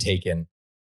actually taken,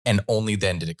 and only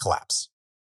then did it collapse.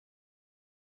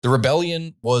 The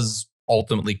rebellion was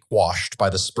ultimately quashed by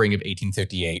the spring of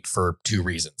 1858 for two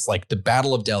reasons. Like the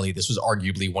Battle of Delhi, this was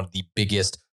arguably one of the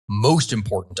biggest, most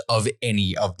important of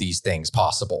any of these things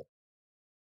possible.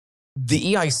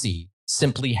 The EIC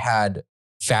simply had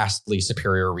vastly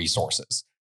superior resources.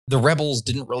 The rebels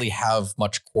didn't really have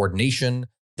much coordination.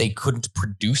 They couldn't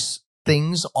produce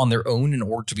things on their own in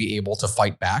order to be able to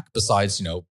fight back, besides,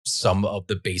 some of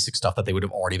the basic stuff that they would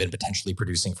have already been potentially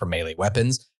producing from melee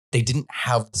weapons. They didn't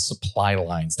have the supply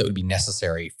lines that would be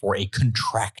necessary for a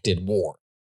contracted war.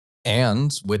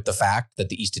 And with the fact that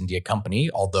the East India Company,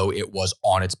 although it was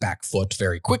on its back foot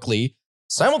very quickly,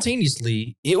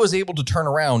 simultaneously, it was able to turn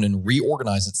around and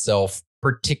reorganize itself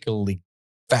particularly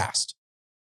fast.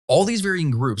 All these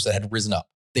varying groups that had risen up,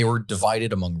 they were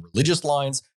divided among religious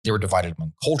lines, they were divided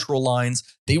among cultural lines.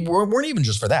 They weren't even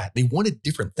just for that. They wanted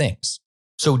different things.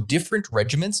 So different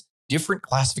regiments, different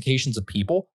classifications of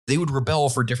people, they would rebel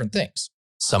for different things.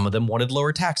 Some of them wanted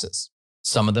lower taxes.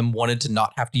 Some of them wanted to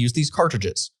not have to use these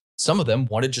cartridges. Some of them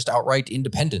wanted just outright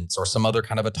independence or some other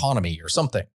kind of autonomy or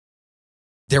something.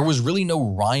 There was really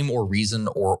no rhyme or reason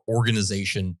or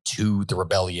organization to the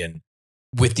rebellion,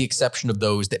 with the exception of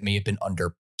those that may have been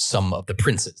under some of the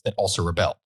princes that also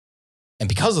rebelled. And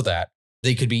because of that,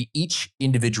 they could be each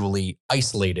individually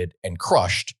isolated and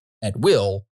crushed at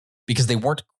will because they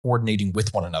weren't coordinating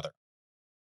with one another.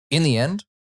 In the end,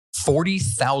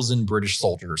 40,000 British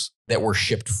soldiers that were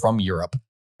shipped from Europe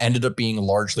ended up being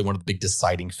largely one of the big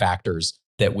deciding factors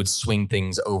that would swing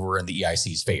things over in the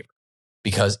EIC's favor.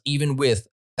 Because even with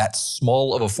that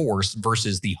small of a force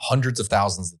versus the hundreds of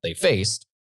thousands that they faced,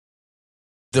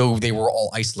 though they were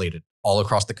all isolated all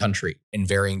across the country in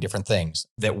varying different things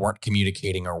that weren't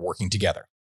communicating or working together.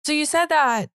 So you said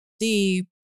that the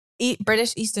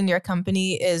British East India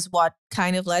Company is what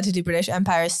kind of led to the British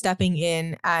Empire stepping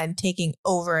in and taking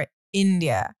over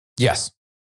India. Yes.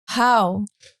 How?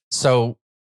 So,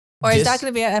 or is that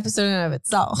going to be an episode in and of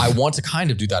itself? I want to kind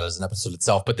of do that as an episode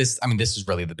itself, but this is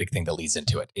really the big thing that leads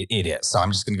into it. It is. So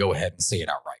I'm just going to go ahead and say it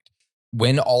outright.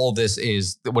 When all of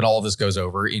this goes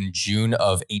over in June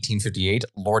of 1858,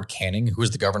 Lord Canning, who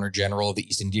was the Governor General of the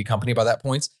East India Company by that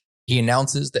point, he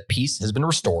announces that peace has been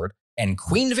restored, and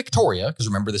Queen Victoria, because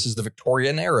remember this is the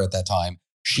Victorian era at that time,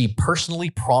 she personally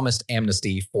promised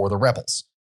amnesty for the rebels.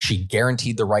 She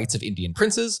guaranteed the rights of Indian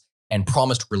princes and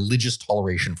promised religious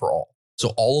toleration for all.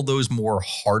 So all of those more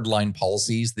hardline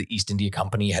policies the East India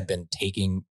Company had been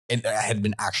taking and had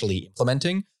been actually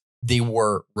implementing, they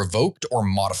were revoked or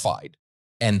modified.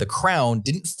 And the crown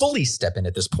didn't fully step in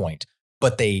at this point,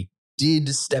 but they did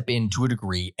step in to a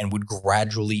degree and would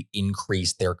gradually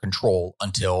increase their control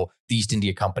until the East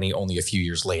India Company only a few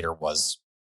years later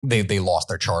they lost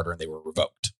their charter and they were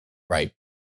revoked, right?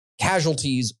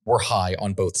 Casualties were high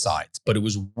on both sides, but it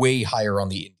was way higher on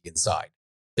the Indian side.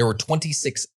 There were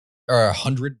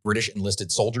 2,600 British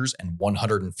enlisted soldiers and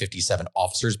 157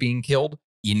 officers being killed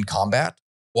in combat,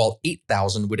 while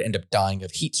 8,000 would end up dying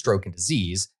of heat stroke and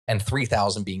disease, and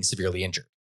 3,000 being severely injured.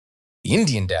 The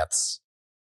Indian deaths,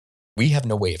 we have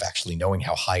no way of actually knowing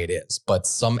how high it is, but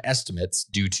some estimates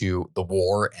due to the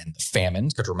war and the famine,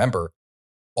 because remember,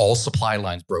 all supply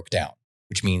lines broke down,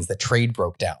 which means that trade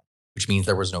broke down, which means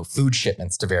there was no food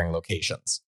shipments to varying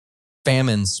locations.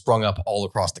 Famines sprung up all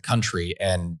across the country,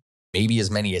 and maybe as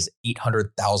many as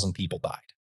 800,000 people died.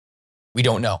 We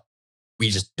don't know.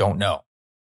 We just don't know.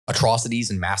 Atrocities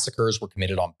and massacres were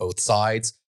committed on both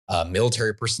sides.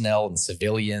 Military personnel and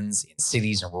civilians in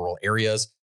cities and rural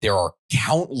areas. There are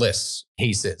countless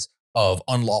cases of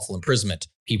unlawful imprisonment,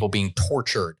 people being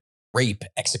tortured, rape,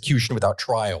 execution without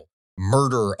trial,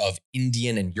 murder of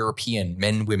Indian and European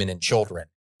men, women, and children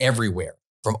everywhere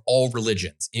from all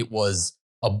religions. It was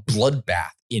a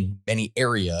bloodbath in many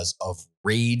areas of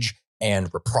rage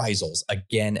and reprisals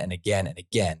again and again and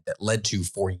again that led to,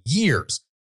 for years,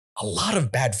 a lot of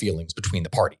bad feelings between the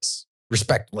parties.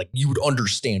 You would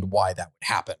understand why that would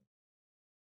happen.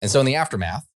 And so in the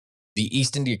aftermath, the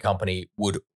East India Company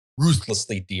would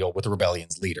ruthlessly deal with the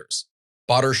rebellion's leaders.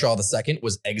 Badr Shah II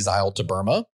was exiled to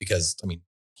Burma because,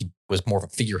 he was more of a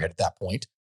figurehead at that point,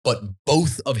 but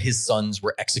both of his sons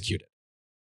were executed.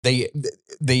 They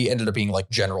ended up being like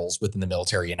generals within the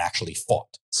military and actually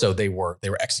fought. So they were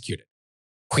executed.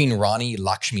 Queen Rani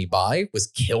Lakshmi Bai was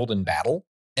killed in battle,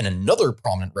 and another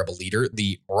prominent rebel leader,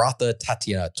 the Maratha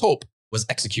Tatyana Top, was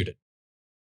executed.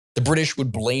 The British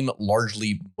would blame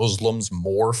largely Muslims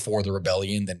more for the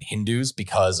rebellion than Hindus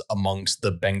because amongst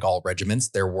the Bengal regiments,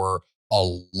 there were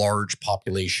a large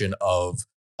population of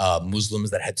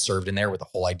Muslims that had served in there with the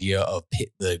whole idea of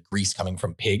the grease coming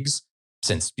from pigs.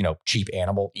 Since, cheap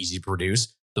animal, easy to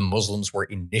produce, the Muslims were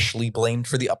initially blamed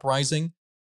for the uprising,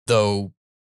 though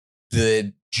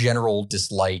the general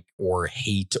dislike or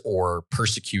hate or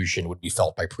persecution would be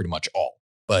felt by pretty much all.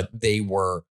 But they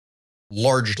were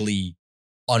largely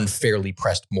unfairly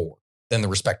pressed more than the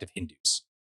respective Hindus.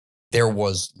 There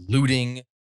was looting,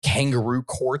 kangaroo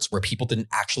courts where people didn't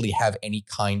actually have any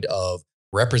kind of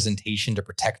representation to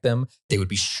protect them. They would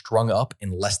be strung up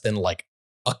in less than like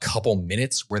a couple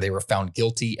minutes where they were found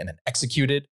guilty and then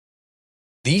executed.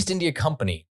 The East India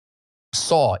Company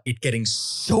saw it getting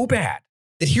so bad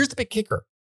that here's the big kicker.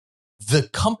 The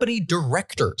company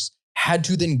directors had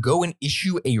to then go and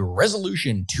issue a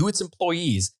resolution to its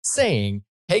employees saying,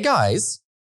 hey guys,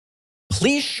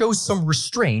 please show some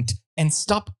restraint and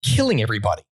stop killing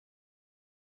everybody.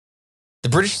 The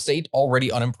British state,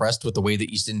 already unimpressed with the way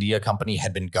the East India Company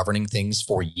had been governing things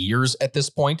for years at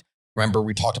this point. Remember,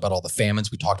 we talked about all the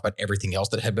famines. We talked about everything else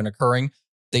that had been occurring.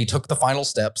 They took the final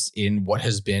steps in what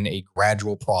has been a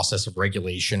gradual process of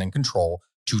regulation and control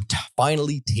to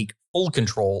finally take full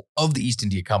control of the East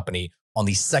India Company on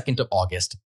the 2nd of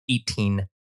August,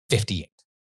 1858.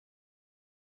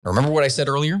 Now, remember what I said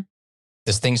earlier?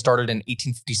 This thing started in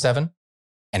 1857,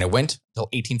 and it went until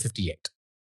 1858.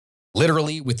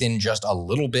 Literally, within just a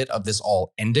little bit of this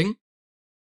all ending,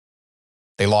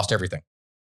 they lost everything.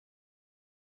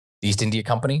 The East India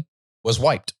Company was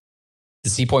wiped. The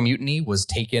Sepoy Mutiny was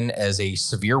taken as a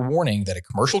severe warning that a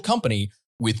commercial company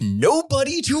with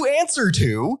nobody to answer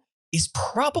to is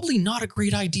probably not a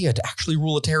great idea to actually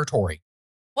rule a territory.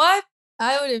 What?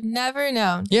 I would have never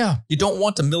known. Yeah, you don't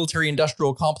want a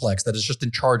military-industrial complex that is just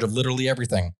in charge of literally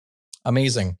everything.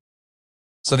 Amazing.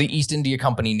 So the East India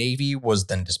Company Navy was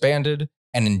then disbanded,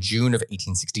 and in June of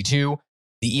 1862,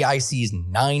 the EIC's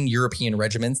 9 European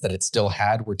regiments that it still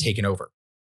had were taken over.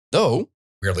 Though,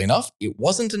 weirdly enough, it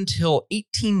wasn't until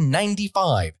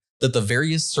 1895 that the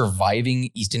various surviving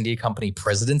East India Company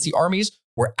presidency armies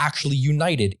were actually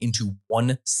united into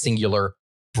one singular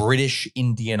British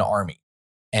Indian Army.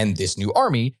 And this new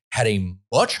army had a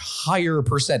much higher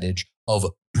percentage of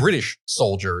British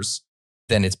soldiers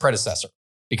than its predecessor,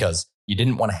 because you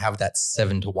didn't want to have that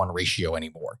 7-to-1 ratio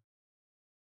anymore.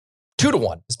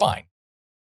 2-to-1 is fine.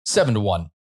 7-to-1,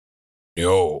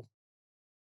 no.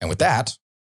 And with that,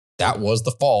 that was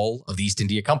the fall of the East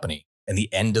India Company and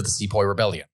the end of the Sepoy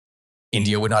Rebellion.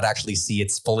 India would not actually see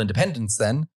its full independence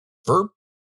then for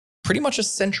pretty much a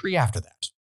century after that.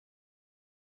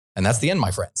 And that's the end,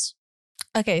 my friends.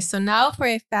 Okay, so now for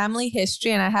a family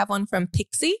history, and I have one from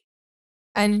Pixie.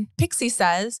 And Pixie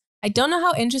says, I don't know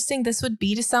how interesting this would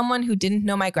be to someone who didn't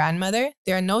know my grandmother.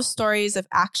 There are no stories of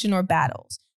action or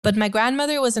battles. But my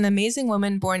grandmother was an amazing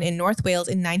woman born in North Wales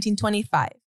in 1925.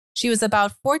 She was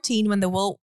about 14 when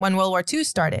World War II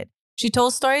started. She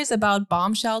told stories about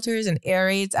bomb shelters and air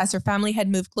raids as her family had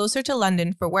moved closer to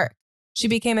London for work. She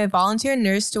became a volunteer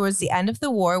nurse towards the end of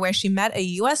the war, where she met a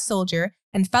US soldier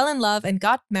and fell in love and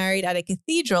got married at a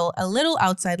cathedral a little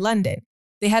outside London.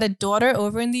 They had a daughter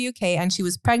over in the UK, and she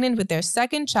was pregnant with their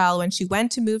second child when she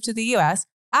went to move to the US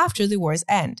after the war's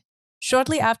end.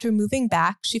 Shortly after moving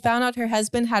back, she found out her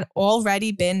husband had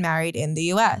already been married in the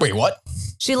US. Wait, what?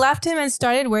 She left him and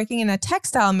started working in a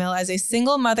textile mill as a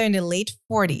single mother in the late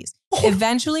 40s,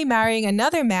 eventually marrying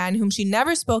another man whom she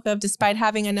never spoke of despite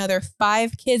having another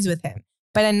 5 kids with him.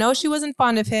 But I know she wasn't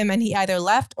fond of him, and he either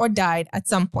left or died at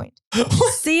some point.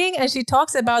 Seeing as she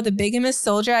talks about the bigamous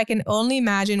soldier, I can only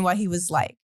imagine what he was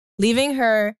like. Leaving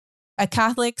her, a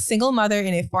Catholic single mother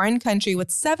in a foreign country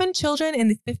with 7 children in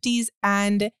the 50s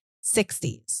and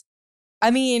 60s.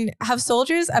 I mean, have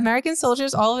American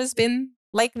soldiers always been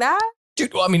like that?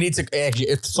 Dude, well, I mean,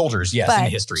 it's soldiers, yes,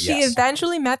 in history, yes. She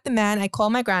eventually met the man I call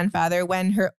my grandfather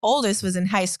when her oldest was in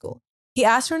high school. He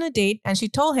asked her on a date, and she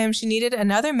told him she needed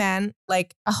another man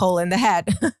like a hole in the head.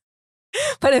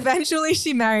 But eventually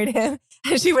she married him,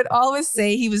 and she would always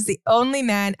say he was the only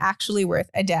man actually worth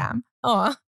a damn.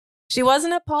 Aw. She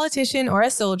wasn't a politician or a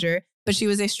soldier, but she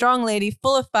was a strong lady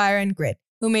full of fire and grit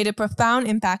who made a profound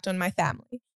impact on my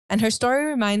family. And her story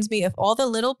reminds me of all the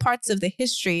little parts of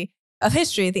history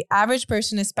the average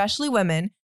person, especially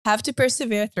women, have to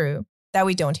persevere through that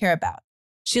we don't hear about.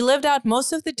 She lived out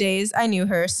most of the days I knew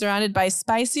her, surrounded by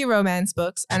spicy romance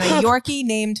books and a Yorkie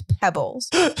named Pebbles.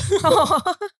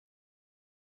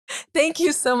 Thank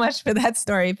you so much for that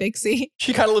story, Pixie.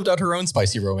 She kind of lived out her own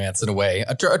spicy romance in a way.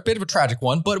 A bit of a tragic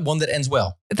one, but one that ends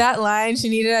well. That line, she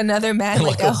needed another man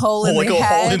like a hole in the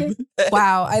head.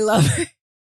 Wow, I love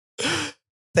it.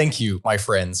 Thank you, my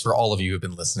friends, for all of you who have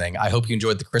been listening. I hope you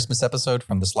enjoyed the Christmas episode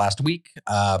from this last week.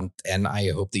 And I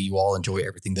hope that you all enjoy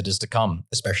everything that is to come,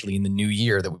 especially in the new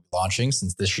year that we'll be launching,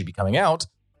 since this should be coming out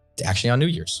actually on New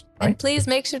Year's. Right? And please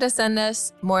make sure to send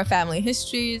us more family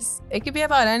histories. It could be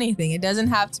about anything. It doesn't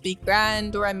have to be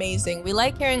grand or amazing. We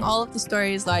like hearing all of the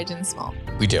stories, large and small.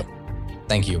 We do.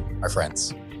 Thank you, my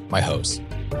friends, my hosts.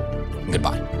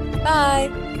 Goodbye. Bye.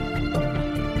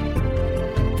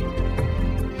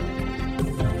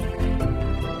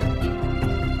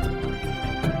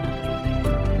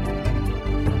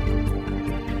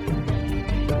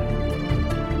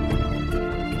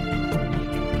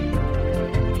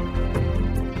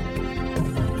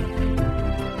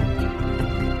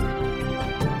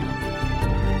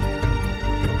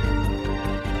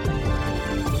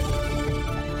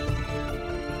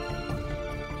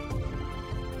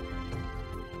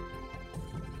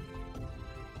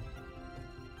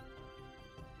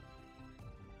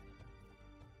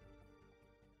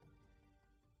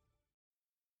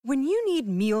 When you need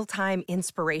mealtime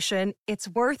inspiration, it's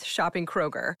worth shopping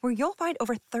Kroger, where you'll find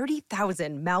over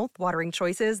 30,000 mouth-watering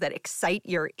choices that excite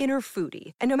your inner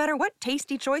foodie. And no matter what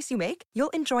tasty choice you make,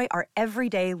 you'll enjoy our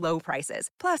everyday low prices,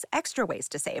 plus extra ways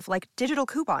to save, like digital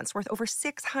coupons worth over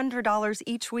 $600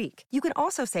 each week. You can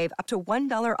also save up to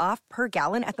 $1 off per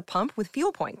gallon at the pump with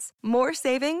fuel points. More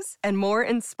savings and more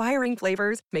inspiring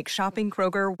flavors make shopping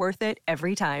Kroger worth it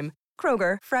every time.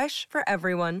 Kroger, fresh for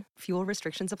everyone. Fuel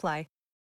restrictions apply.